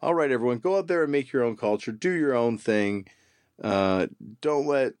 All right, everyone, go out there and make your own culture, do your own thing. Don't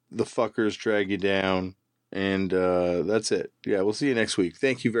let the fuckers drag you down, and that's it. Yeah, we'll see you next week.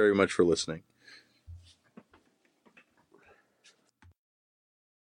 Thank you very much for listening.